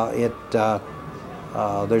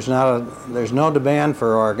 There's no demand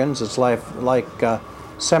for organs. It's like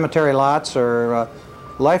cemetery lots or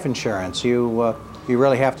life insurance. You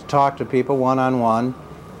really have to talk to people one-on-one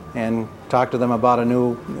and talk to them about a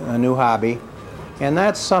new hobby, and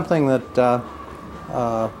that's something that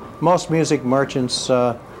most music merchants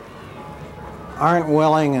aren't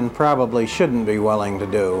willing and probably shouldn't be willing to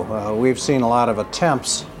do. We've seen a lot of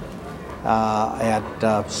attempts at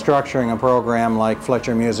structuring a program like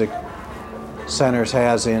Fletcher Music Centers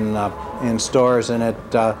has in stores, and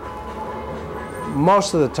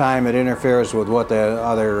most of the time it interferes with what the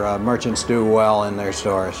other merchants do well in their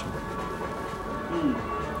stores.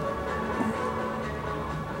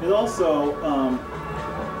 It also,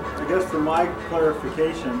 I guess for my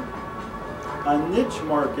clarification, a niche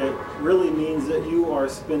market really means that you are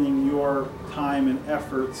spending your time and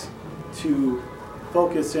efforts to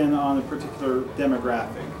focus in on a particular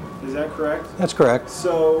demographic. Is that correct? That's correct.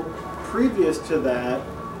 So previous to that,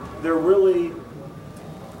 the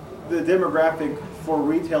demographic for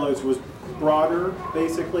retailers was broader,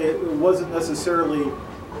 basically. It wasn't necessarily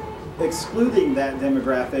excluding that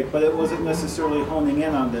demographic, but it wasn't necessarily honing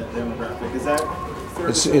in on that demographic. Is that fair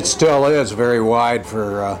to say? It still is very wide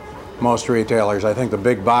for most retailers. I think the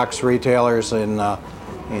big box retailers in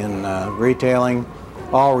retailing,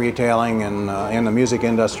 all retailing in the music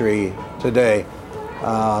industry today,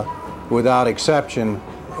 without exception,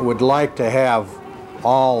 would like to have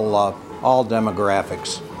all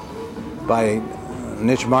demographics. By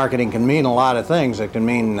niche marketing can mean a lot of things. It can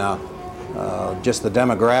mean just the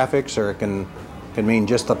demographics, or it can mean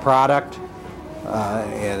just the product,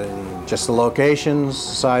 and just the locations,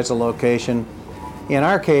 size of location. In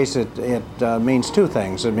our case, it means two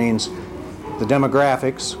things. It means the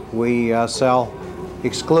demographics. We sell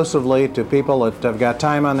exclusively to people that have got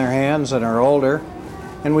time on their hands and are older,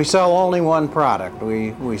 and we sell only one product.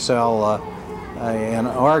 We sell an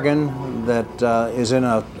organ that is in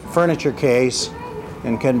a furniture case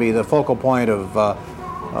and can be the focal point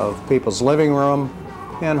of people's living room,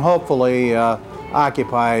 and hopefully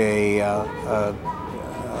occupy a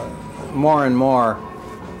more and more,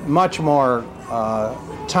 much more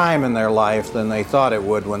time in their life than they thought it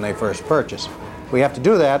would when they first purchased. We have to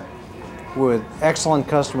do that with excellent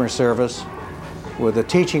customer service, with a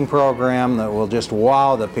teaching program that will just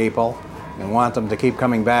wow the people and want them to keep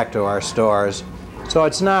coming back to our stores. So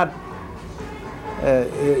it's not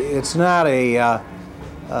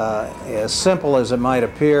as simple as it might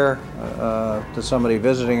appear to somebody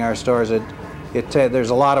visiting our stores. There's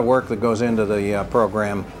a lot of work that goes into the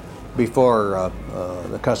program before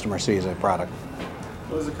the customer sees a product.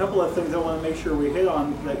 Well, there's a couple of things I want to make sure we hit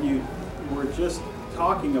on that you were just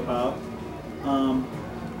talking about.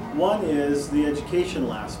 One is the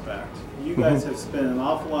educational aspect. You guys have spent an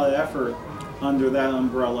awful lot of effort under that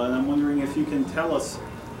umbrella, and I'm wondering if you can tell us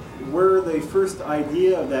where the first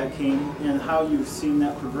idea of that came and how you've seen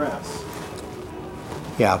that progress.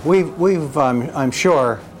 Yeah, we've I'm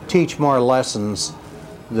sure, teach more lessons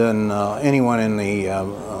than anyone in the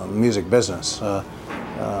music business.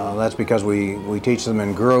 That's because we teach them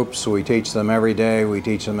in groups, we teach them every day, we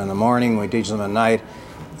teach them in the morning, we teach them at night.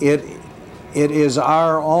 It is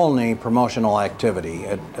our only promotional activity.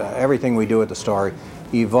 Everything we do at the store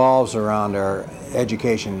evolves around our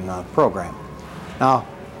education program. Now,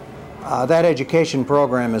 That education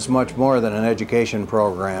program is much more than an education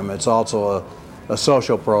program. It's also a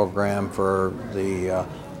social program for the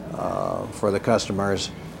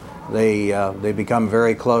customers. They become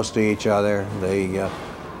very close to each other. They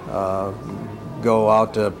go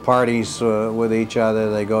out to parties with each other.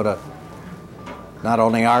 They go to not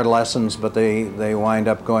only art lessons, but they wind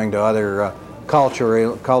up going to other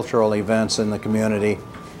cultural events in the community,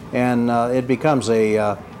 and it becomes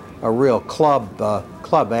a real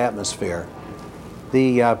club atmosphere.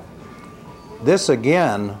 This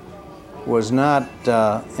again was not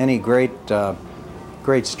any great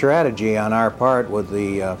strategy on our part with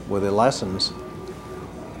the lessons.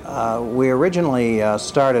 We originally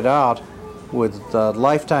started out with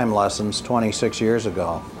lifetime lessons 26 years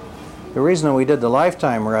ago. The reason that we did the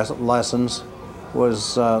lifetime lessons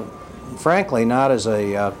was frankly not as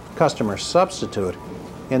a customer substitute.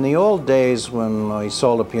 In the old days when we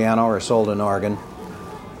sold a piano or sold an organ,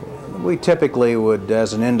 we typically would,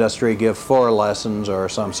 as an industry, give 4 lessons or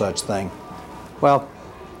some such thing. Well,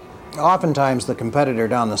 oftentimes the competitor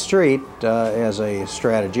down the street, as a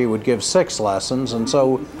strategy, would give 6 lessons, and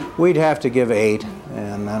so we'd have to give 8,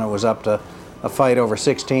 and then it was up to a fight over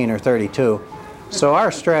 16 or 32. So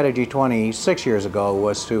our strategy 26 years ago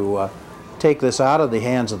was to take this out of the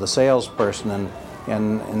hands of the salesperson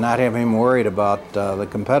and not have him worried about the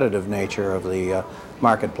competitive nature of the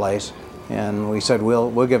marketplace. And we said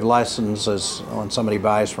we'll give lessons when somebody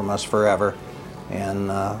buys from us forever, and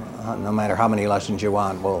no matter how many lessons you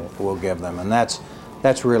want, we'll give them. And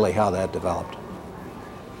that's really how that developed.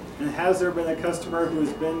 And has there been a customer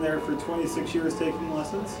who's been there for 26 years taking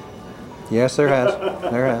lessons? Yes, there has.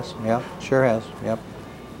 There has. Yeah, sure has. Yep.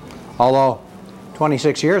 Although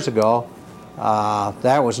 26 years ago,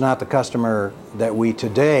 that was not the customer that we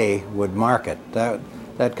today would market. That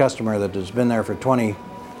customer that has been there for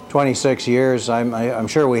 26 years, I'm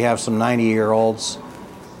sure we have some 90-year-olds.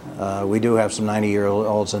 We do have some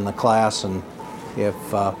 90-year-olds in the class, and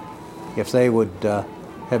if they would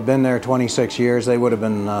have been there 26 years, they would have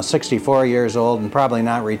been 64 years old and probably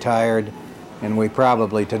not retired, and we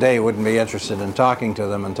probably today wouldn't be interested in talking to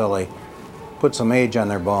them until they put some age on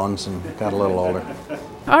their bones and got a little older.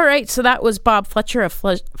 All right, so that was Bob Fletcher of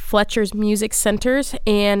Fletcher's Music Centers,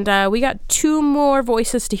 and we got 2 more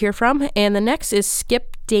voices to hear from, and the next is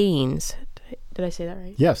Skip Daynes. Did I say that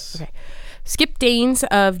right? Yes. Okay. Skip Daynes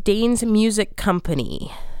of Daynes Music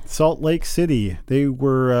Company. Salt Lake City. They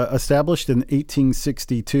were established in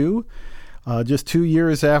 1862, just 2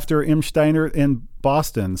 years after Steinert in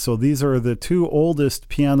Boston. So these are the 2 oldest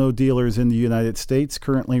piano dealers in the United States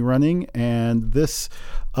currently running, and this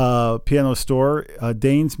piano store,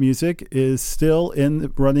 Daynes Music, is still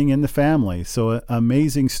running in the family. So an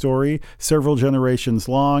amazing story, several generations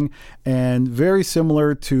long, and very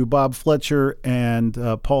similar to Bob Fletcher and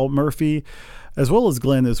Paul Murphy, as well as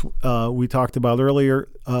Glenn, as we talked about earlier.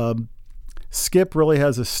 Skip really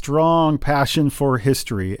has a strong passion for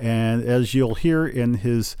history, and as you'll hear in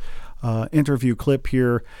his interview clip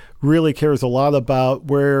here, really cares a lot about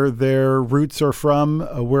where their roots are from,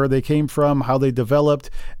 where they came from, how they developed,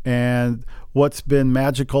 and what's been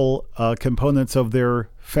magical components of their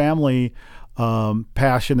family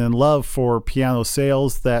passion and love for piano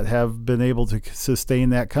sales that have been able to sustain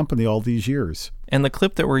that company all these years. And the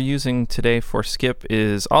clip that we're using today for Skip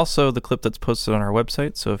is also the clip that's posted on our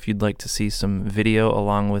website. So if you'd like to see some video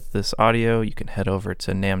along with this audio, you can head over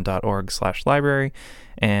to nam.org/library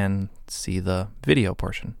and see the video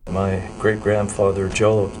portion. My great-grandfather,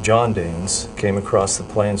 John Daynes, came across the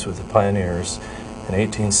plains with the pioneers in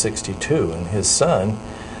 1862, and his son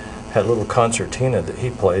had a little concertina that he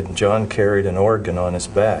played, and John carried an organ on his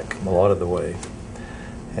back a lot of the way.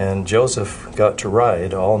 And Joseph got to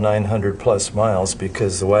ride all 900-plus miles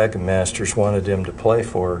because the wagon masters wanted him to play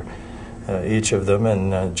for each of them,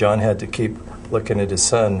 and John had to keep looking at his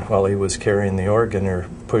son while he was carrying the organ or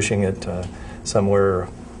pushing it somewhere,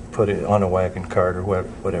 put it on a wagon cart or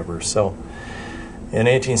whatever. So in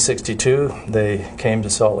 1862, they came to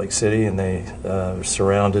Salt Lake City, and they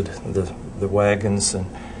surrounded the wagons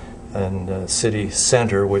and city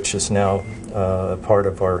center, which is now part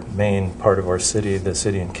of our main part of our city, the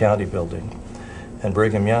city and county building. And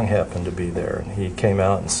Brigham Young happened to be there. And he came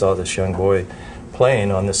out and saw this young boy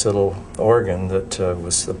playing on this little organ that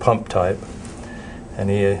was the pump type. And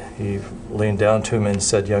he leaned down to him and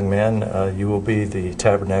said, "Young man, you will be the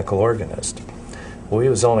tabernacle organist." Well, he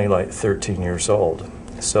was only like 13 years old.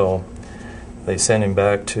 So they sent him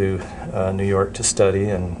back to New York to study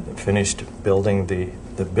and finished building the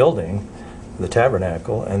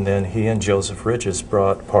tabernacle, and then he and Joseph Ridges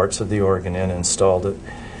brought parts of the organ in and installed it.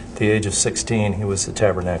 At the age of 16, he was the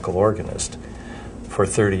tabernacle organist. for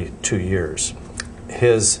 32 years.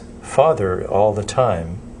 His father, all the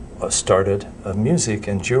time, started a music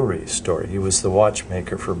and jewelry store. He was the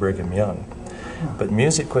watchmaker for Brigham Young. But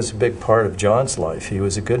music was a big part of John's life. He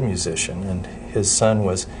was a good musician, and his son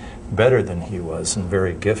was better than he was and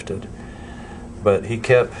very gifted. But he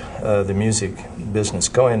kept the music business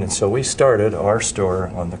going, and so we started our store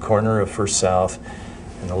on the corner of First South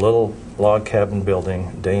in a little log cabin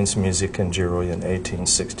building, Daynes Music and Jewelry, in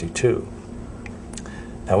 1862.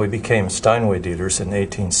 Now, we became Steinway dealers in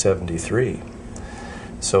 1873.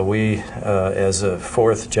 So we, as a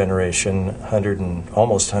fourth generation,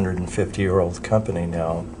 almost 150-year-old company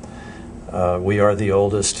now, we are the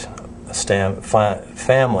oldest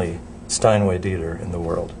family Steinway dealer in the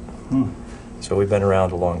world. So we've been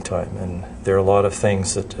around a long time, and there are a lot of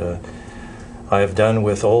things that I have done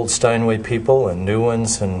with old Steinway people and new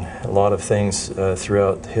ones, and a lot of things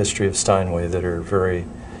throughout the history of Steinway that are very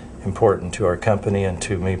important to our company and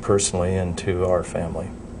to me personally and to our family.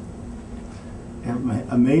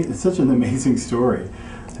 It's such an amazing story.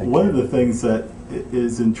 One of the things that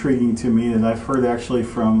is intriguing to me, and I've heard actually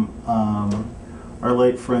from our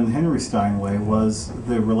late friend Henry Steinway, was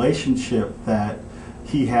the relationship that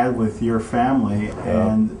he had with your family,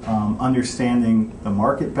 and understanding the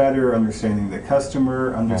market better, understanding the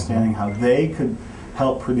customer, understanding how they could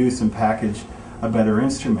help produce and package a better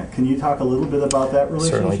instrument. Can you talk a little bit about that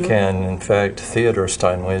relationship? Certainly can. In fact, Theodore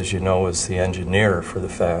Steinway, as you know, was the engineer for the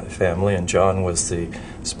family, and John was the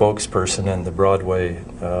spokesperson and the Broadway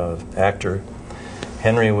actor.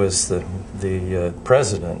 Henry was the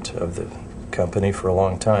president of the company for a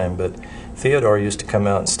long time, but Theodore used to come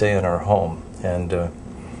out and stay in our home, and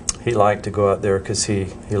he liked to go out there because he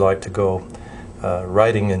liked to go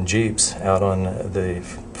riding in jeeps out on the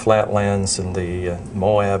flatlands in the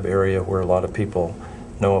Moab area, where a lot of people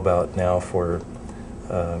know about now for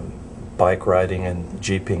bike riding and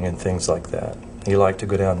jeeping and things like that. He liked to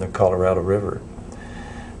go down the Colorado River.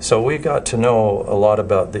 So we got to know a lot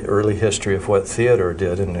about the early history of what Theodore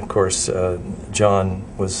did, and of course John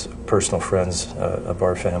was personal friends of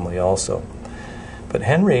our family also. But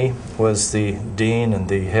Henry was the dean and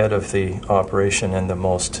the head of the operation, and the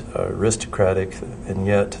most aristocratic and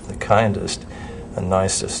yet the kindest and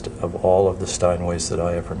nicest of all of the Steinways that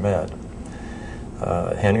I ever met.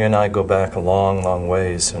 Henry and I go back a long, long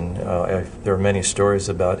ways, and there are many stories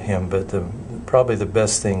about him, but probably the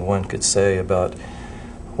best thing one could say about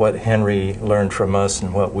what Henry learned from us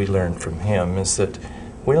and what we learned from him is that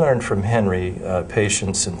we learned from Henry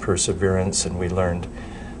patience and perseverance, and we learned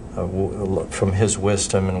from his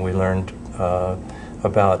wisdom, and we learned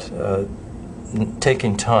about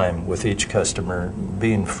taking time with each customer,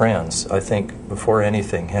 being friends. I think before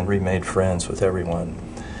anything, Henry made friends with everyone.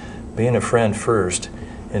 Being a friend first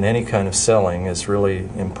in any kind of selling is really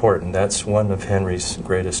important. That's one of Henry's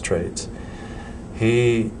greatest traits.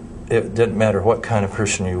 It didn't matter what kind of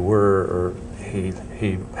person you were, or he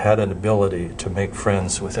had an ability to make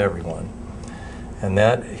friends with everyone. And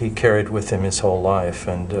that he carried with him his whole life,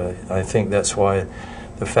 and I think that's why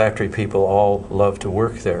the factory people all love to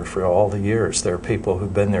work there for all the years. There are people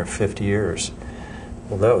who've been there 50 years.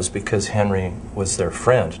 Well, that was because Henry was their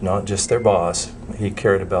friend, not just their boss. He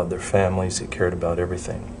cared about their families, he cared about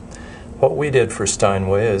everything. What we did for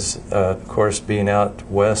Steinway is, of course, being out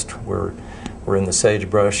west, we're in the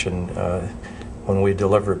sagebrush, and when we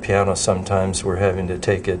deliver a piano, sometimes we're having to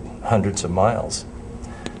take it hundreds of miles.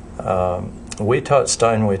 We taught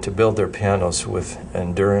Steinway to build their pianos with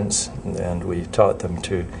endurance, and we taught them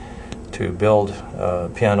to build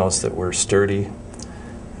pianos that were sturdy.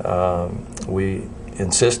 We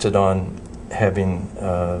insisted on having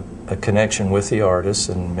a connection with the artists,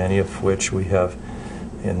 and many of which we have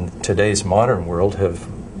in today's modern world have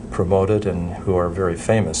promoted and who are very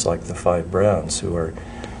famous, like the Five Browns, who are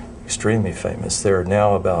extremely famous. There are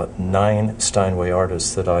now about 9 Steinway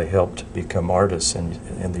artists that I helped become artists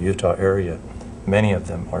in the Utah area. Many of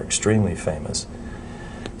them are extremely famous.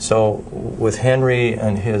 So with Henry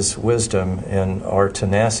and his wisdom and our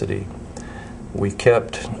tenacity, we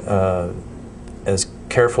kept as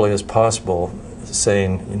carefully as possible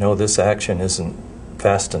saying, this action isn't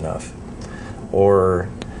fast enough, or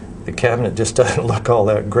the cabinet just doesn't look all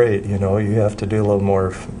that great. You have to do a little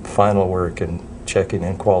more final work and checking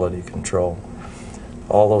in quality control.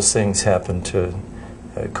 All those things happen to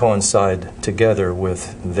coincide together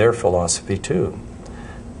with their philosophy too,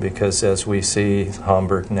 because as we see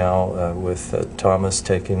Hamburg now with Thomas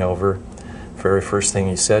taking over, very first thing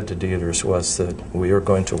he said to dealers was that we are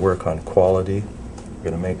going to work on quality. We're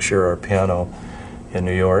going to make sure our piano in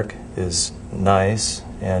New York is nice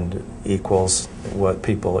and equals what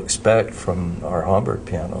people expect from our Hamburg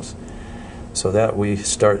pianos. so that we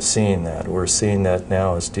start seeing that. We're seeing that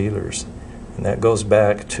now as dealers. And that goes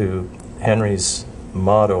back to Henry's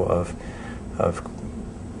motto of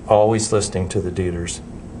always listening to the dealers,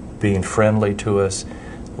 being friendly to us,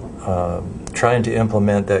 trying to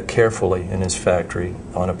implement that carefully in his factory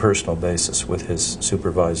on a personal basis with his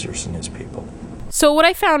supervisors and his people. So what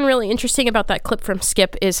I found really interesting about that clip from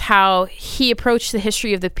Skip is how he approached the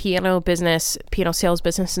history of the piano business, piano sales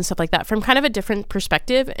business and stuff like that from kind of a different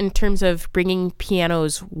perspective in terms of bringing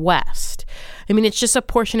pianos west. I mean, it's just a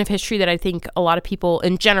portion of history that I think a lot of people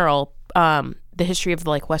in general, the history of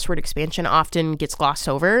like westward expansion often gets glossed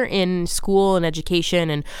over in school and education.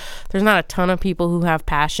 And there's not a ton of people who have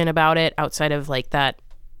passion about it outside of like that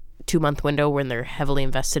 2-month window when they're heavily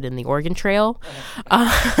invested in the Oregon Trail.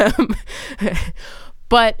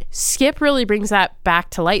 But Skip really brings that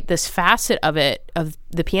back to light, this facet of it, of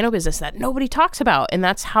the piano business that nobody talks about. And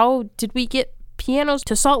that's how did we get pianos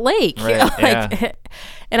to Salt Lake? Right,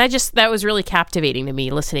 And that was really captivating to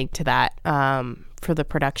me listening to that for the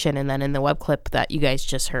production. And then in the web clip that you guys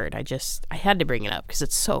just heard, I had to bring it up because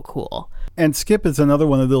it's so cool. And Skip is another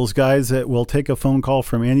one of those guys that will take a phone call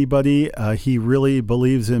from anybody. He really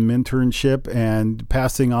believes in mentorship and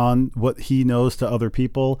passing on what he knows to other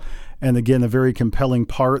people. And again, a very compelling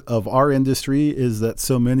part of our industry is that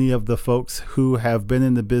so many of the folks who have been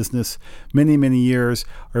in the business many, many years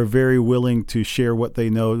are very willing to share what they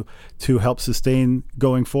know to help sustain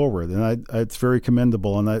going forward. And it's very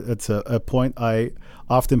commendable. And it's a point I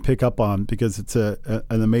often pick up on because it's an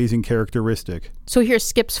amazing characteristic. So here's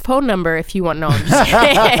Skip's phone number if you want to know. I'm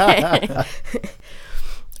just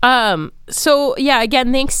kidding. So yeah,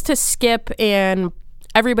 again, thanks to Skip and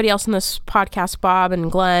everybody else in this podcast, Bob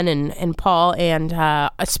and Glenn and Paul, and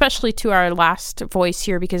especially to our last voice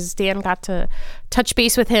here because Dan got to touch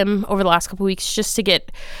base with him over the last couple of weeks just to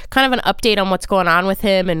get kind of an update on what's going on with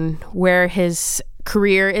him and where his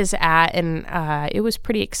career is at, and it was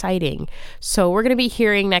pretty exciting. So we're going to be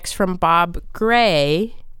hearing next from Bob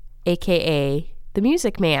Gray, aka the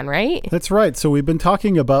Music Man, right? That's right. So we've been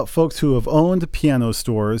talking about folks who have owned piano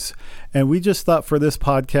stores, and we just thought for this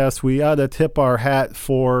podcast we ought to tip our hat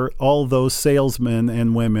for all those salesmen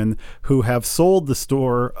and women who have sold the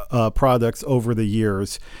store products over the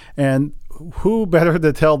years. And who better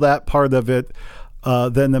to tell that part of it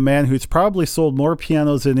than the man who's probably sold more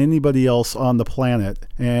pianos than anybody else on the planet.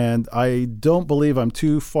 And I don't believe I'm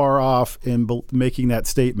too far off in making that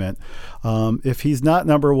statement. If he's not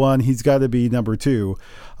number one, he's got to be number two.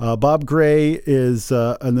 Bob Gray is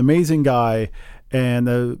an amazing guy and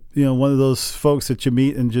one of those folks that you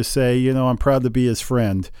meet and just say, I'm proud to be his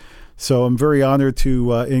friend. So I'm very honored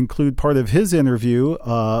to include part of his interview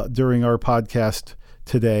during our podcast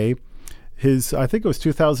today. I think it was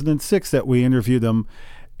 2006 that we interviewed him.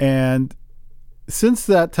 And since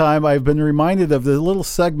that time, I've been reminded of the little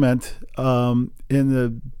segment in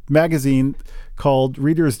the magazine called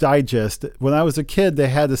Reader's Digest. When I was a kid, they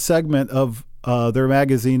had a segment of their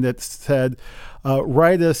magazine that said,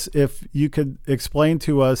 write us if you could explain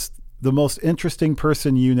to us the most interesting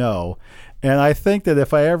person you know. And I think that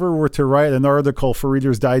if I ever were to write an article for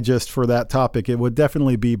Reader's Digest for that topic, it would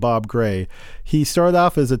definitely be Bob Gray. He started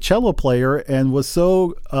off as a cello player and was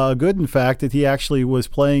so good, in fact, that he actually was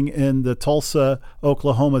playing in the Tulsa,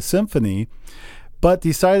 Oklahoma Symphony, but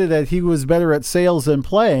decided that he was better at sales than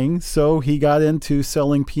playing, so he got into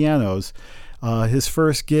selling pianos. His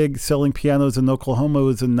first gig selling pianos in Oklahoma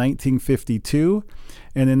was in 1952.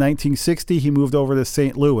 And in 1960, he moved over to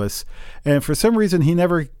St. Louis. And for some reason, he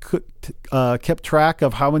never kept track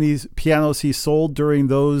of how many pianos he sold during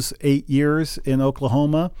those 8 years in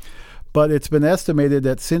Oklahoma. But it's been estimated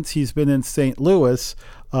that since he's been in St. Louis,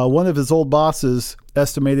 one of his old bosses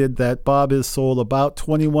estimated that Bob has sold about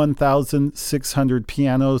 21,600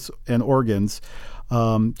 pianos and organs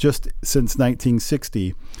just since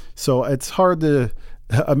 1960. So it's hard to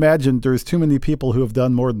imagine there's too many people who have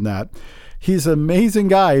done more than that. He's an amazing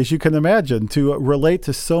guy, as you can imagine, to relate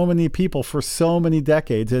to so many people for so many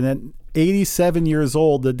decades. And at 87 years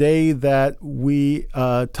old, the day that we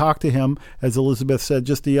talked to him, as Elizabeth said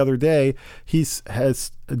just the other day, he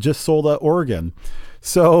has just sold an organ.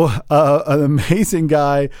 So an amazing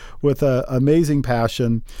guy with an amazing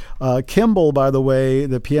passion. Kimball, by the way,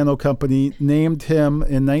 the piano company, named him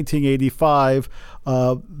in 1985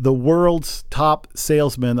 the world's top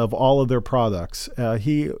salesman of all of their products.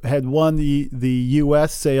 He had won the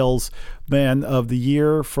U.S. Salesman of the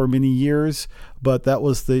Year for many years, but that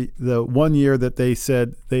was the 1 year that they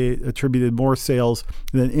said they attributed more sales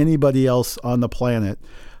than anybody else on the planet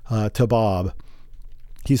to Bob.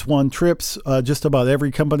 He's won trips, just about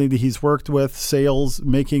every company that he's worked with, sales,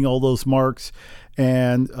 making all those marks,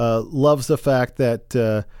 and loves the fact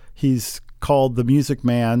that he's called the Music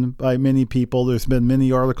Man by many people. There's been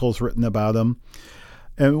many articles written about him.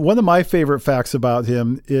 And one of my favorite facts about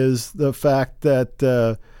him is the fact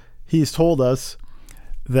that he's told us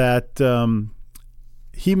that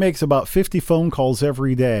he makes about 50 phone calls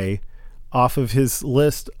every day off of his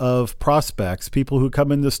list of prospects, people who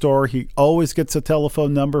come in the store. He always gets a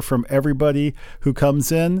telephone number from everybody who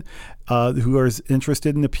comes in, who is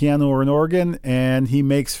interested in the piano or an organ, and he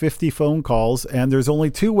makes 50 phone calls, and there's only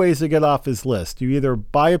two ways to get off his list. You either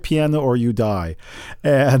buy a piano or you die.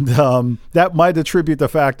 And that might attribute the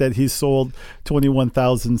fact that he's sold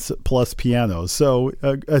 21,000 plus pianos. So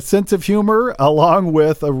a sense of humor along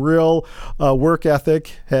with a real work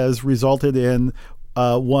ethic has resulted in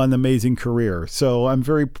one amazing career. So I'm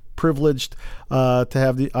very privileged to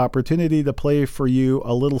have the opportunity to play for you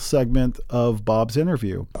a little segment of Bob's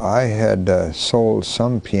interview. I had sold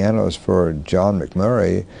some pianos for John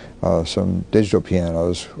McMurray, some digital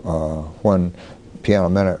pianos, when Piano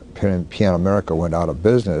America went out of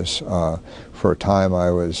business. For a time I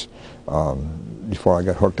was, before I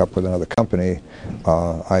got hooked up with another company,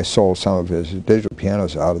 I sold some of his digital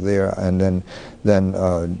pianos out of there, and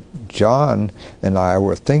then John and I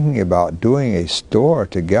were thinking about doing a store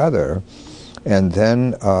together, and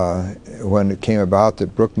then when it came about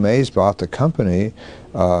that Brooke Mays bought the company,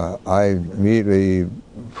 I immediately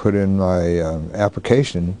put in my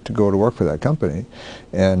application to go to work for that company,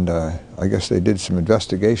 and I guess they did some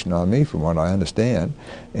investigation on me from what I understand,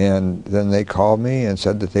 and then they called me and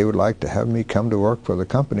said that they would like to have me come to work for the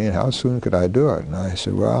company, and how soon could I do it? And I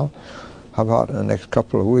said, well, how about in the next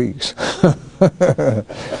couple of weeks?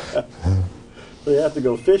 So you have to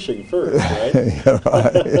go fishing first, right? Yeah,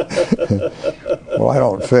 right. Well, I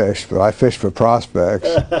don't fish, but I fish for prospects.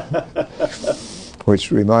 Which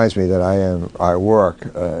reminds me that I work,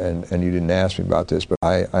 and you didn't ask me about this, but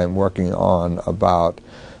I'm working on about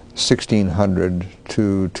 1,600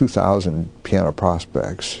 to 2,000 piano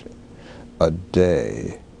prospects a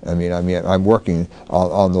day. I mean, I'm working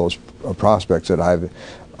on those prospects that I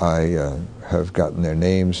have gotten their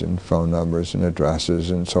names and phone numbers and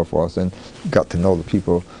addresses and so forth, and got to know the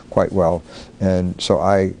people quite well. And so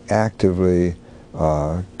I actively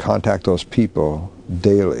contact those people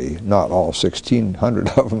daily, not all 1,600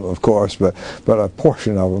 of them, of course, but a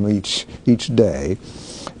portion of them each day.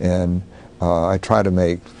 And I try to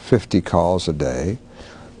make 50 calls a day.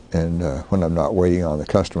 And when I'm not waiting on the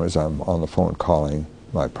customers, I'm on the phone calling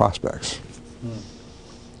my prospects.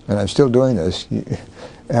 And I'm still doing this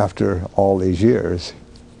after all these years.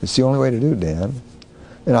 It's the only way to do it, Dan.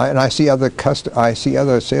 And I see other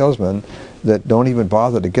salesmen that don't even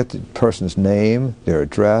bother to get the person's name, their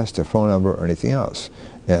address, their phone number, or anything else.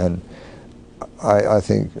 And I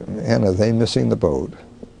think, man, are they missing the boat?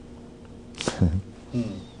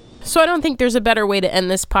 So I don't think there's a better way to end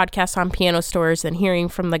this podcast on piano stores than hearing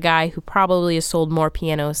from the guy who probably has sold more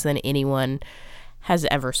pianos than anyone has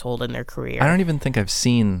ever sold in their career. I don't even think I've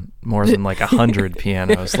seen more than like 100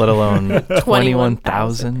 pianos, let alone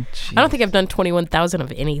 21,000. I don't think I've done 21,000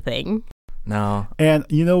 of anything. No. And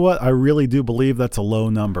you know what? I really do believe that's a low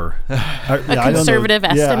number. A conservative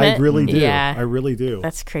estimate? Yeah, I really do. Yeah. I really do.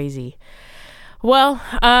 That's crazy. Well,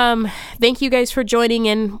 thank you guys for joining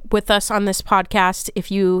in with us on this podcast.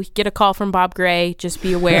 If you get a call from Bob Gray, just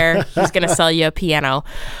be aware he's going to sell you a piano.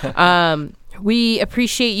 We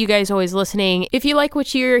appreciate you guys always listening. If you like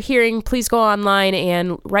what you're hearing, please go online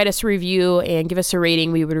and write us a review and give us a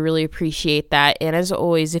rating. We would really appreciate that. And as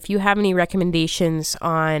always, if you have any recommendations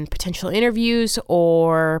on potential interviews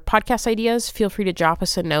or podcast ideas, feel free to drop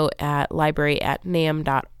us a note at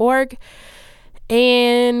library@nam.org.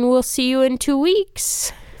 And we'll see you in 2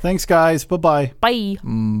 weeks. Thanks, guys. Bye-bye. Bye.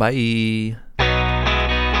 Bye.